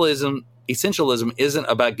Essentialism. Essentialism isn't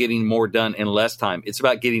about getting more done in less time. It's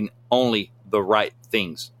about getting only the right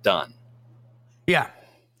things done. Yeah.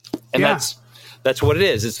 And that's what it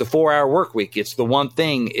is. It's the 4-hour work week. It's the one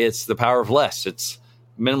thing. It's the power of less. It's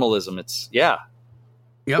minimalism. It's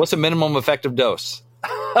What's a minimum effective dose?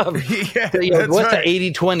 What's the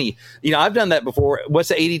 80-20? I've done that before. What's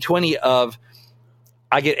the 80-20 of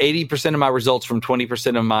I get 80% of my results from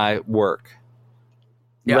 20% of my work?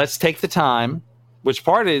 Yeah. Let's take the time. Which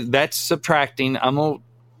part is that's subtracting? I'm going to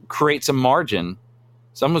create some margin.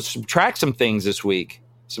 So I'm going to subtract some things this week,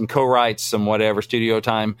 some co-writes, some whatever, studio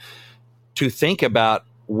time, to think about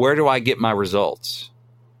where do I get my results?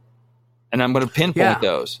 And I'm going to pinpoint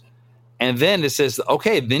those. And then it says,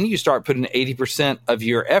 okay, then you start putting 80% of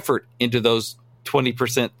your effort into those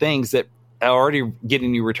 20% things that are already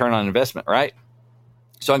getting you return on investment, right?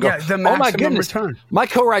 So I go, the maximum my goodness, return. My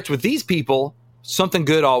co-writes with these people, something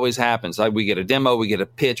good always happens. Like we get a demo, we get a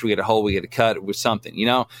pitch, we get a hole, we get a cut with something,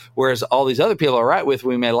 whereas all these other people I write with,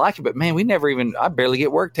 we may like it, but man, I barely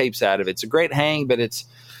get work tapes out of it. It's a great hang, but it's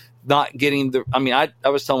not getting I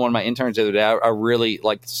was telling one of my interns the other day, I really,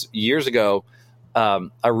 like years ago,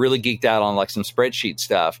 I really geeked out on like some spreadsheet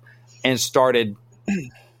stuff and started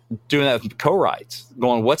doing that with co-writes,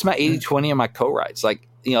 going, what's my 80-20 of my co-writes? Like,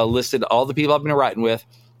 listed all the people I've been writing with.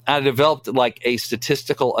 I developed like a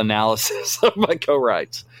statistical analysis of my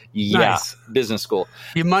co-writes. Yeah. Nice. Business school.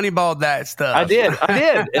 You moneyballed that stuff. I did.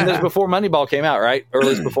 And this was before Moneyball came out, right? Or at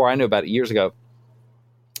least before I knew about it years ago.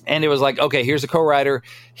 And it was like, okay, here's a co-writer.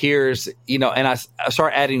 Here's, and I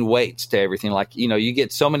start adding weights to everything. Like, you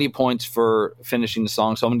get so many points for finishing the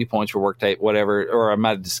song, so many points for work tape, whatever. Or I might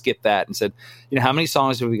have just skipped that and said, how many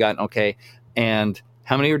songs have we gotten? Okay. And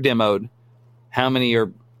how many are demoed? How many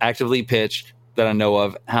are actively pitched that I know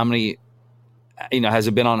of? How many, has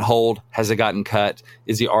it been on hold? Has it gotten cut?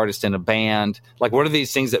 Is the artist in a band? Like, what are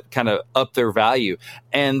these things that kind of up their value?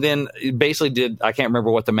 And then basically I can't remember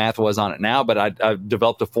what the math was on it now, but I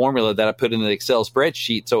developed a formula that I put in the Excel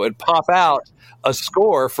spreadsheet. So it'd pop out a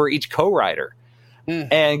score for each co-writer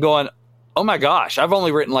and going, oh my gosh, I've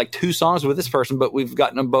only written like 2 songs with this person, but we've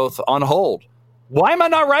gotten them both on hold. Why am I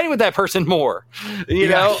not writing with that person more?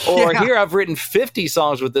 Here I've written 50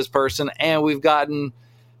 songs with this person and we've gotten,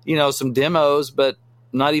 some demos, but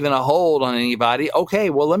not even a hold on anybody. Okay,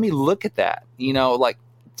 well, let me look at that,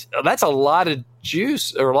 that's a lot of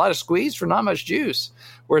juice or a lot of squeeze for not much juice.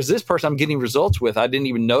 Whereas this person I'm getting results with, I didn't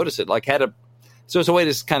even notice it. So it's a way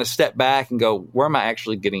to kind of step back and go, where am I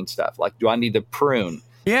actually getting stuff? Like, do I need to prune?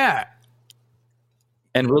 Yeah.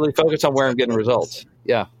 And really focus on where I'm getting results.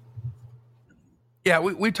 Yeah. Yeah.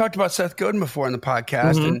 We talked about Seth Godin before in the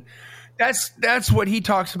podcast, and that's what he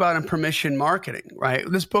talks about in Permission Marketing, right?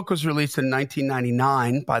 This book was released in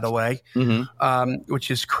 1999, by the way,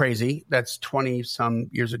 which is crazy. That's 20 some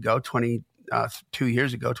years ago, 22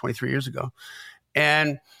 years ago, 23 years ago.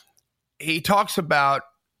 And he talks about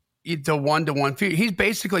the one-to-one fee. He's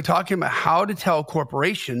basically talking about how to tell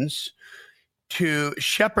corporations to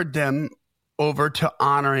shepherd them over to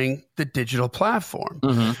honoring the digital platform.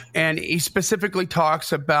 And he specifically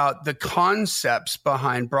talks about the concepts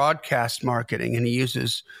behind broadcast marketing. And he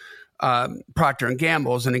uses Procter &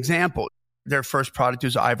 Gamble as an example. Their first product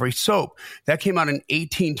was Ivory Soap. That came out in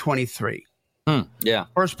 1823. Yeah.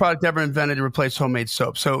 First product ever invented to replace homemade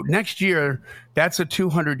soap. So next year, that's a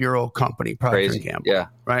 200-year-old company, Procter & Gamble. Yeah.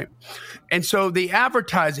 Right. And so the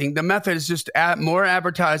advertising, the method is just more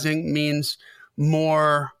advertising means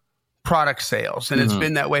more product sales. And it's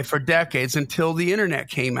been that way for decades until the internet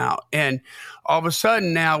came out. And all of a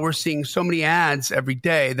sudden now we're seeing so many ads every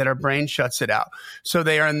day that our brain shuts it out. So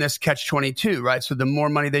they are in this catch-22, right? So the more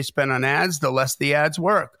money they spend on ads, the less the ads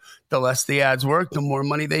work. The less the ads work, the more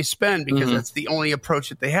money they spend, because that's the only approach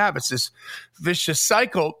that they have. It's this vicious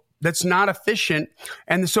cycle that's not efficient.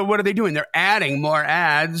 And so what are they doing? They're adding more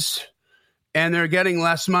ads and they're getting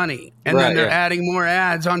less money. And then they're adding more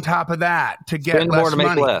ads on top of that to get spend less more to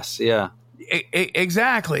money. Make less. Yeah.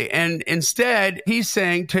 Exactly. And instead, he's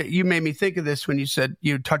saying you made me think of this when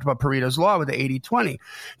you talked about Pareto's Law with the 80-20.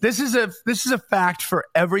 This is a fact for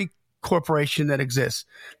every corporation that exists.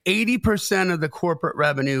 80% of the corporate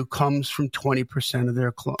revenue comes from 20% of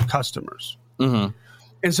their customers. And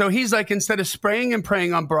so he's like, instead of spraying and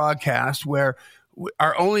praying on broadcast, where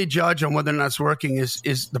our only judge on whether or not it's working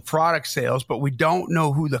is the product sales, but we don't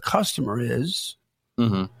know who the customer is.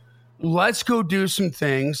 Let's go do some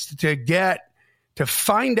things to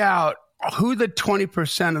find out who the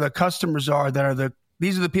 20% of the customers are that are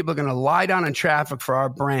these are the people going to lie down in traffic for our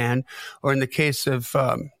brand, or in the case of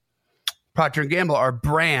Procter & Gamble, are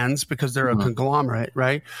brands because they're a conglomerate,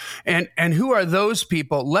 right? And who are those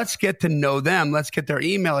people? Let's get to know them. Let's get their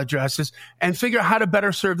email addresses and figure out how to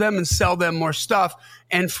better serve them and sell them more stuff,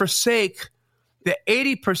 and forsake the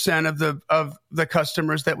 80% of the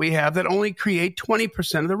customers that we have that only create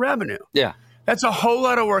 20% of the revenue. Yeah. That's a whole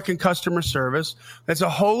lot of work in customer service. That's a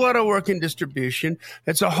whole lot of work in distribution.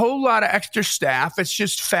 That's a whole lot of extra staff. It's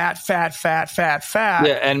just fat.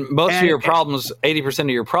 Yeah, and most of your problems, 80% of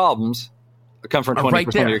your problems come from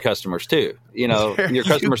 20% of your customers too. You know, your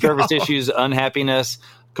customer service issues, unhappiness,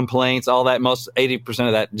 complaints, all that. Most 80%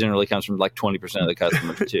 of that generally comes from like 20% of the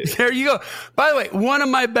customers too. There you go. By the way, one of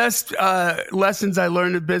my best lessons I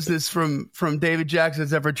learned in business from David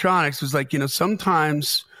Jackson's Evertronics was like,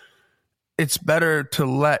 sometimes it's better to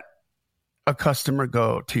let a customer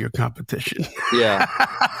go to your competition. Yeah.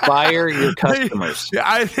 Fire your customers.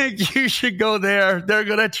 I think you should go there. They're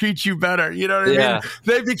going to treat you better. You know what I mean?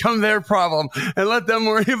 They become their problem, and let them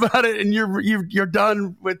worry about it. And you're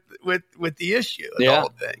done with the issue, the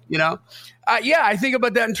whole thing, I think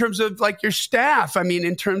about that in terms of like your staff. I mean,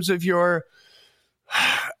 in terms of your,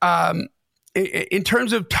 in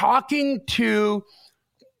terms of talking to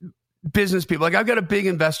business people. Like, I've got a big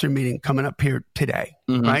investor meeting coming up here today,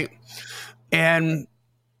 right? And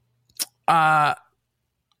I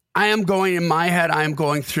am going, in my head, I am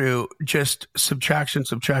going through just subtraction,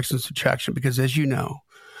 because as you know,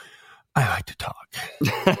 I like to talk.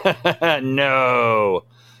 No.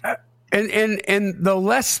 And the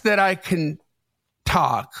less that I can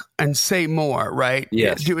talk and say more, right?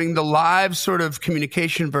 Yes. Doing the live sort of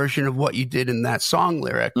communication version of what you did in that song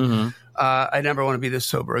lyric. I never want to be this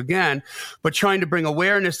sober again, but trying to bring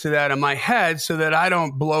awareness to that in my head so that I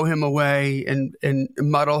don't blow him away and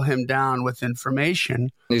muddle him down with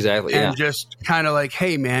information. Exactly. And just kind of like,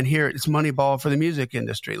 hey man, here it's Moneyball for the music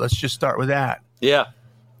industry. Let's just start with that. Yeah.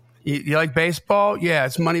 You like baseball? Yeah,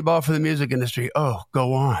 it's Moneyball for the music industry. Oh,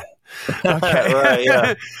 go on. Okay. Right,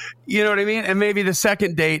 yeah. You know what I mean? And maybe the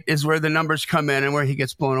second date is where the numbers come in and where he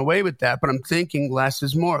gets blown away with that. But I'm thinking less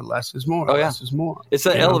is more, less is more, less is more. It's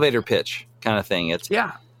an elevator pitch kind of thing. It's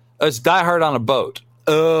it's Die Hard on a boat.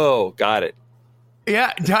 Oh, got it.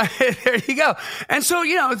 Yeah, there you go. And so,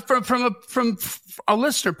 from a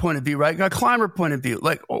listener point of view, right? A climber point of view,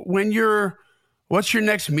 like what's your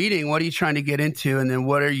next meeting? What are you trying to get into? And then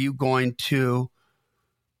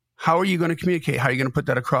how are you going to communicate? How are you going to put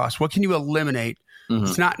that across? What can you eliminate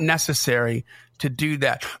It's not necessary to do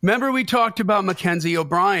that. Remember we talked about Mackenzie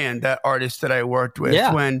O'Brien, that artist that I worked with,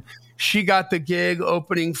 when she got the gig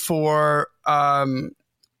opening for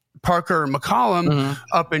Parker McCollum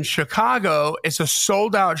up in Chicago. It's a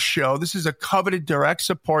sold out show. This is a coveted direct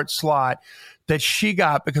support slot that she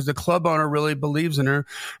got because the club owner really believes in her.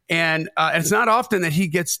 And it's not often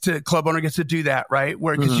that club owner gets to do that, right?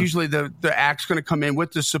 Because usually the act's going to come in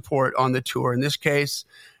with the support on the tour. In this case,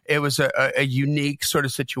 it was a unique sort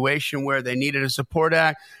of situation where they needed a support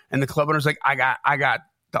act, and the club owner's like, I got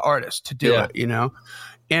the artist to do it, you know?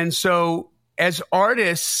 And so as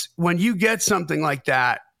artists, when you get something like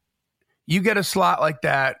that, you get a slot like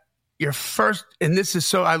that, your first, and this is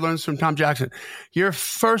so I learned this from Tom Jackson, your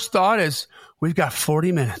first thought is, we've got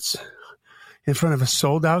 40 minutes in front of a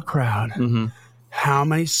sold out crowd. How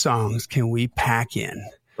many songs can we pack in?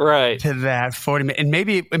 Right. To that 40 minutes. And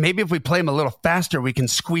maybe if we play them a little faster, we can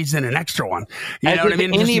squeeze in an extra one. You know what I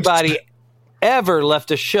mean? Anybody ever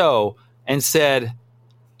left a show and said,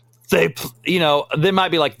 they might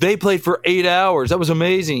be like, they played for 8 hours. That was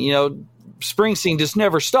amazing. You know, Springsteen just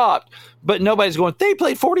never stopped. But nobody's going, they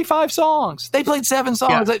played 45 songs. They played 7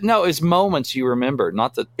 songs. Yeah. Like, no, it's moments you remember,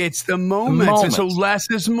 not the... It's the moments. And so less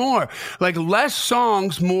is more. Like less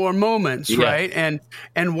songs, more moments, right?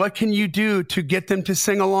 And what can you do to get them to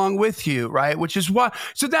sing along with you, right? Which is why...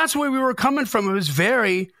 So that's where we were coming from. It was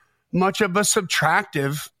very much of a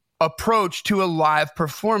subtractive approach to a live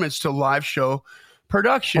performance, to live show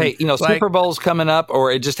production. Hey, Super Bowl's coming up,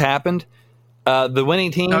 or it just happened. The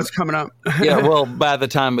winning team. That's coming up. Well, by the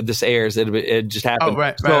time this airs, it just happened. Oh,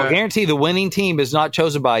 right. I guarantee the winning team is not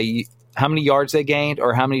chosen by how many yards they gained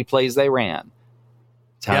or how many plays they ran.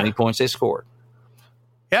 It's how many points they scored.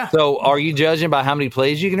 Yeah. So are you judging by how many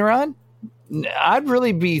plays you can run? I'd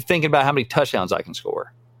really be thinking about how many touchdowns I can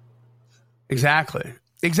score. Exactly.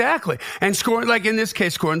 And scoring, like in this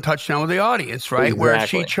case, scoring touchdown with the audience, right? Exactly. Where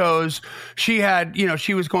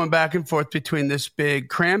she was going back and forth between this big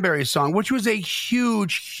Cranberries song, which was a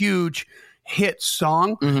huge, huge hit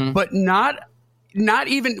song, but not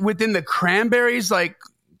even within the Cranberries,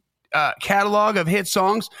 catalog of hit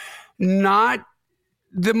songs, not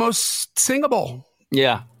the most singable.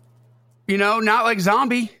 Yeah. Not like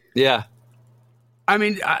Zombie. Yeah. I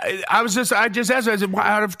mean, I just asked her, I said,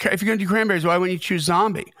 if you're going to do Cranberries, why wouldn't you choose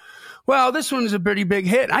Zombie? Well, this one is a pretty big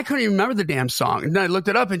hit. I couldn't even remember the damn song. And then I looked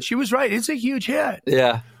it up, and she was right. It's a huge hit.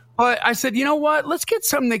 Yeah. But I said, you know what? Let's get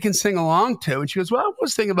something they can sing along to. And she goes, well, I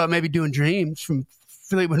was thinking about maybe doing Dreams from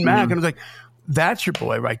Fleetwood Mac. And I was like, that's your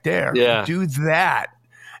boy right there. Yeah. Do that.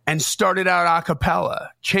 And start it out a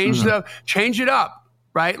cappella. Change it up,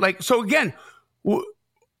 right? Like, so again,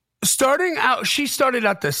 she started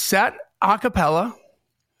out the set a cappella.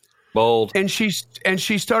 Bold. And she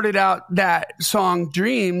started out that song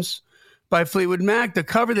Dreams by Fleetwood Mac, the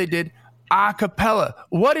cover they did, a cappella.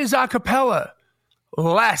 What is a cappella?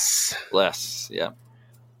 Less. Yeah.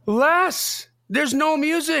 Less. There's no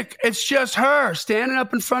music. It's just her standing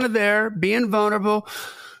up in front of there, being vulnerable.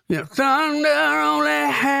 Thunder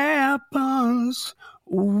only happens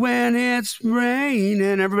when it's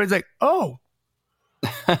raining. Everybody's like, oh.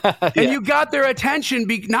 And you got their attention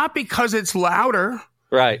not because it's louder.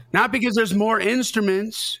 Right. Not because there's more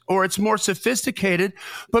instruments or it's more sophisticated,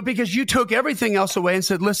 but because you took everything else away and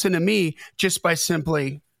said, listen to me, just by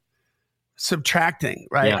simply subtracting,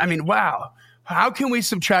 right? Yeah. I mean, wow. How can we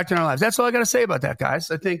subtract in our lives? That's all I got to say about that,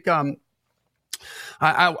 guys. I think I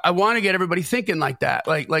want to get everybody thinking like that.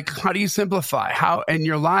 Like how do you simplify? How in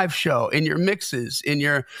your live show, in your mixes, in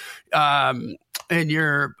your some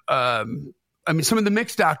of the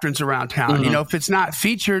mix doctrines around town, if it's not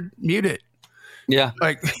featured, mute it. Yeah.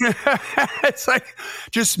 Like, it's like,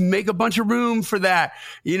 just make a bunch of room for that,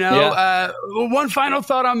 one final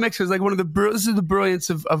thought on mixes, like this is the brilliance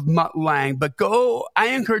of Mutt Lange, but I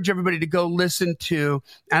encourage everybody to go listen to,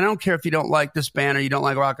 I don't care if you don't like this band or you don't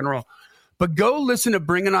like rock and roll, but go listen to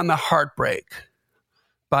Bringing on the Heartbreak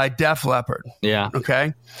by Def Leppard. Yeah.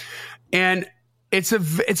 Okay. And it's a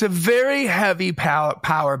very heavy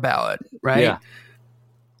power ballad, right? Yeah.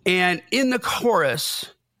 And in the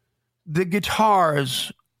chorus, the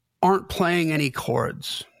guitars aren't playing any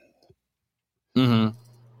chords. Mm-hmm.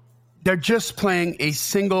 They're just playing a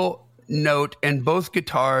single note, and both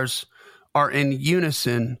guitars are in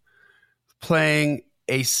unison playing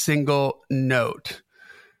a single note.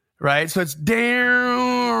 Right? So it's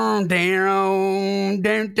down, down,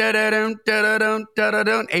 down, da da da da da da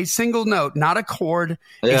da, a single note, not a chord,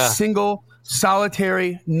 a single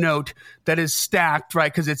solitary note that is stacked,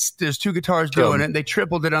 right? Because there's two guitars doing it. They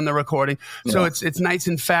tripled it on the recording, so it's nice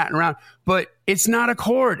and fat and round. But it's not a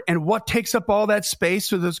chord. And what takes up all that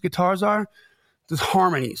space where those guitars are? the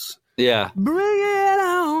harmonies. Yeah. Bring it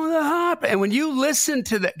on the harp. And when you listen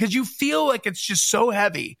to that, because you feel like it's just so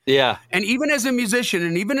heavy. Yeah. And even as a musician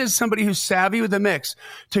and even as somebody who's savvy with the mix,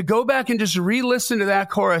 to go back and just re-listen to that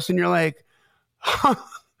chorus and you're like, huh.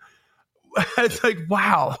 It's like,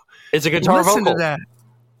 wow. It's a guitar Listen vocal. to that.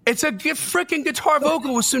 It's a freaking guitar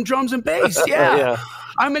vocal with some drums and bass. Yeah. Yeah.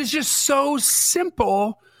 I mean, it's just so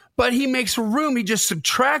simple, but he makes room. He just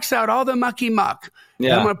subtracts out all the mucky muck.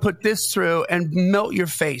 Yeah. I'm going to put this through and melt your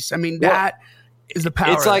face. I mean, that is the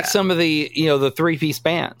power. It's like of that. some of the, the 3-piece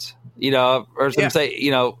bands, or some say,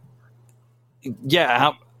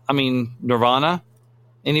 I mean, Nirvana,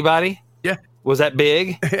 anybody? Yeah. Was that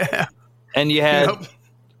big? Yeah. And you had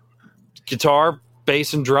guitar,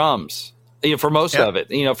 bass, and drums, for most of it,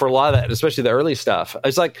 for a lot of that, especially the early stuff.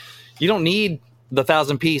 It's like, you don't need the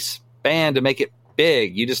 1,000-piece band to make it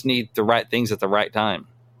big. You just need the right things at the right time.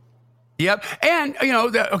 Yep. And,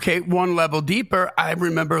 one level deeper, I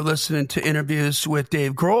remember listening to interviews with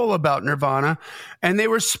Dave Grohl about Nirvana, and they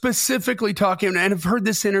were specifically talking, and I've heard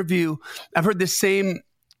this interview, I've heard these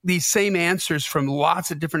same answers from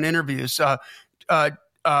lots of different interviews.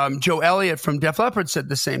 Joe Elliott from Def Leppard said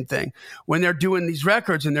the same thing when they're doing these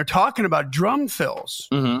records and they're talking about drum fills,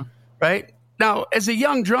 right? Now, as a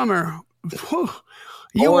young drummer,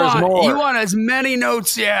 you want as many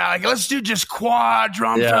notes. Yeah. Like, let's do just quad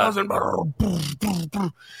drum fills and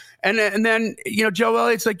then, Joe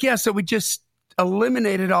Elliott's like, yeah, so we just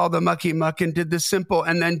eliminated all the mucky muck and did this simple.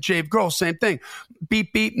 And then Dave Grohl, same thing.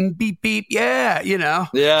 Beep, beep, and beep, beep. Yeah.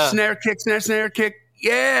 Snare kick, snare kick.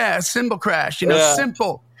 Yeah. Cymbal crash,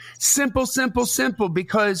 simple,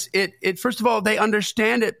 because it, first of all, they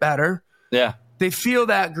understand it better. Yeah. They feel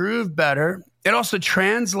that groove better. It also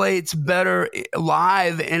translates better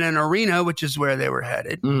live in an arena, which is where they were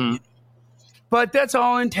headed. Mm-hmm. But that's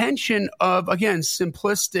all intention of, again,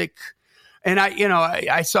 simplistic. And I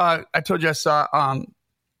told you I saw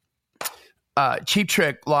Cheap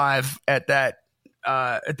Trick live at that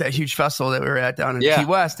huge festival that we were at down in Key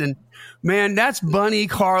West. And man, that's Bunny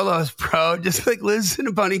Carlos, bro. Just like listen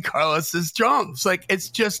to Bunny Carlos's drums. Like,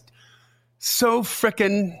 it's just so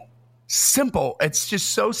freaking simple. It's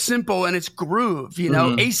just so simple, and it's groove,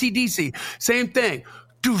 AC/DC, same thing.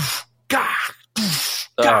 Doof, gah, doof,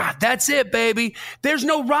 gah. That's it, baby. There's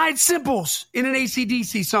no ride cymbals in an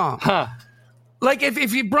AC/DC song. Huh. Like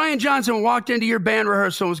if Brian Johnson walked into your band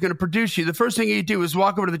rehearsal and was going to produce you, the first thing you'd do is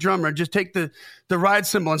walk over to the drummer and just take the ride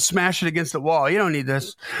cymbal and smash it against the wall. You don't need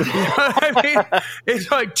this. You know what I mean? It's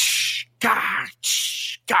like, gah,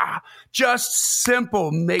 gah. Just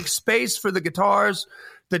simple. Make space for the guitars.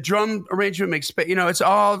 The drum arrangement makes space.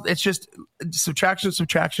 It's just subtraction.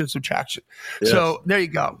 Yes. So there you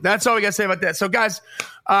go. That's all we got to say about that. So guys,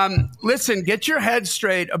 listen, get your head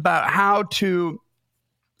straight about how to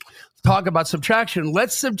talk about subtraction.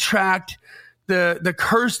 Let's subtract the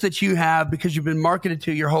curse that you have because you've been marketed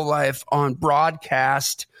to your whole life on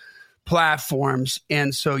broadcast platforms.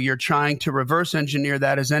 And so you're trying to reverse engineer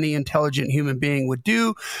that, as any intelligent human being would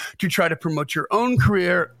do, to try to promote your own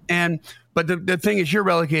career. But the thing is, you're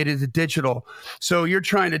relegated to digital. So you're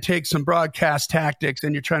trying to take some broadcast tactics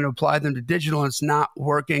and you're trying to apply them to digital, and it's not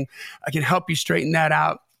working. I can help you straighten that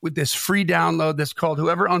out with this free download that's called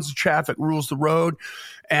Whoever Owns the Traffic Rules the Road.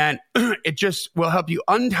 And it just will help you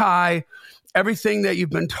untie everything that you've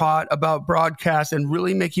been taught about broadcast and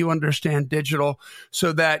really make you understand digital,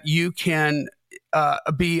 so that you can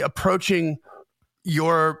be approaching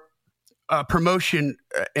your promotion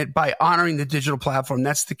by honoring the digital platform.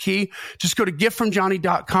 That's the key. Just go to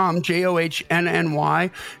giftfromjohnny.com,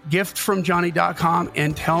 JOHNNY, giftfromjohnny.com,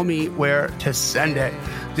 and tell me where to send it.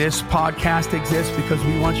 This podcast exists because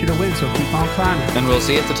we want you to win, so keep on climbing. And we'll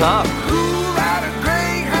see you at the top.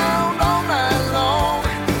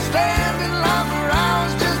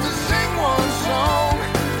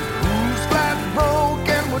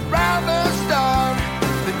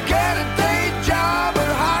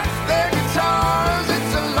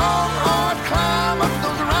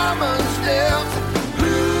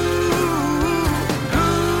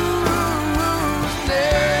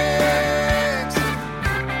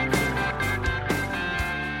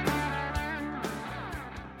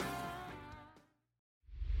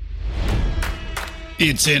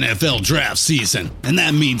 It's NFL draft season, and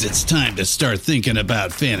that means it's time to start thinking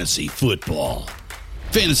about fantasy football.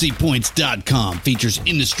 FantasyPoints.com features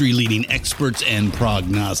industry-leading experts and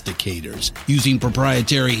prognosticators using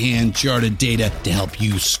proprietary hand-charted data to help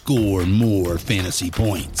you score more fantasy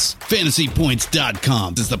points.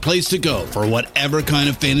 FantasyPoints.com is the place to go for whatever kind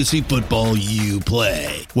of fantasy football you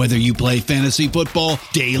play. Whether you play fantasy football,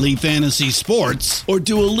 daily fantasy sports, or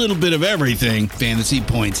do a little bit of everything, Fantasy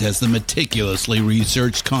Points has the meticulously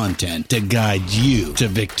researched content to guide you to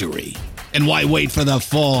victory. And why wait for the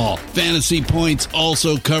fall? Fantasy Points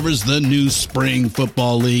also covers the new spring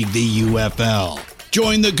football league, the UFL.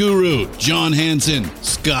 Join the guru, John Hansen,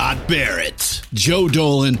 Scott Barrett, Joe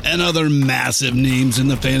Dolan, and other massive names in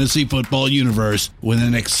the fantasy football universe with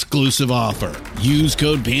an exclusive offer. Use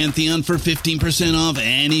code Pantheon for 15% off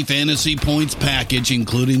any Fantasy Points package,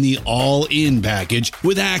 including the all-in package,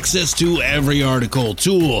 with access to every article,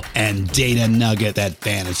 tool, and data nugget that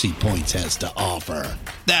Fantasy Points has to offer.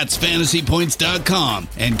 That's FantasyPoints.com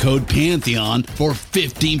and code Pantheon for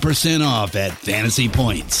 15% off at Fantasy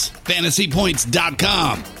Points.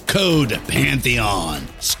 FantasyPoints.com, code Pantheon.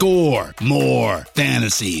 Score more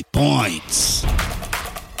fantasy points.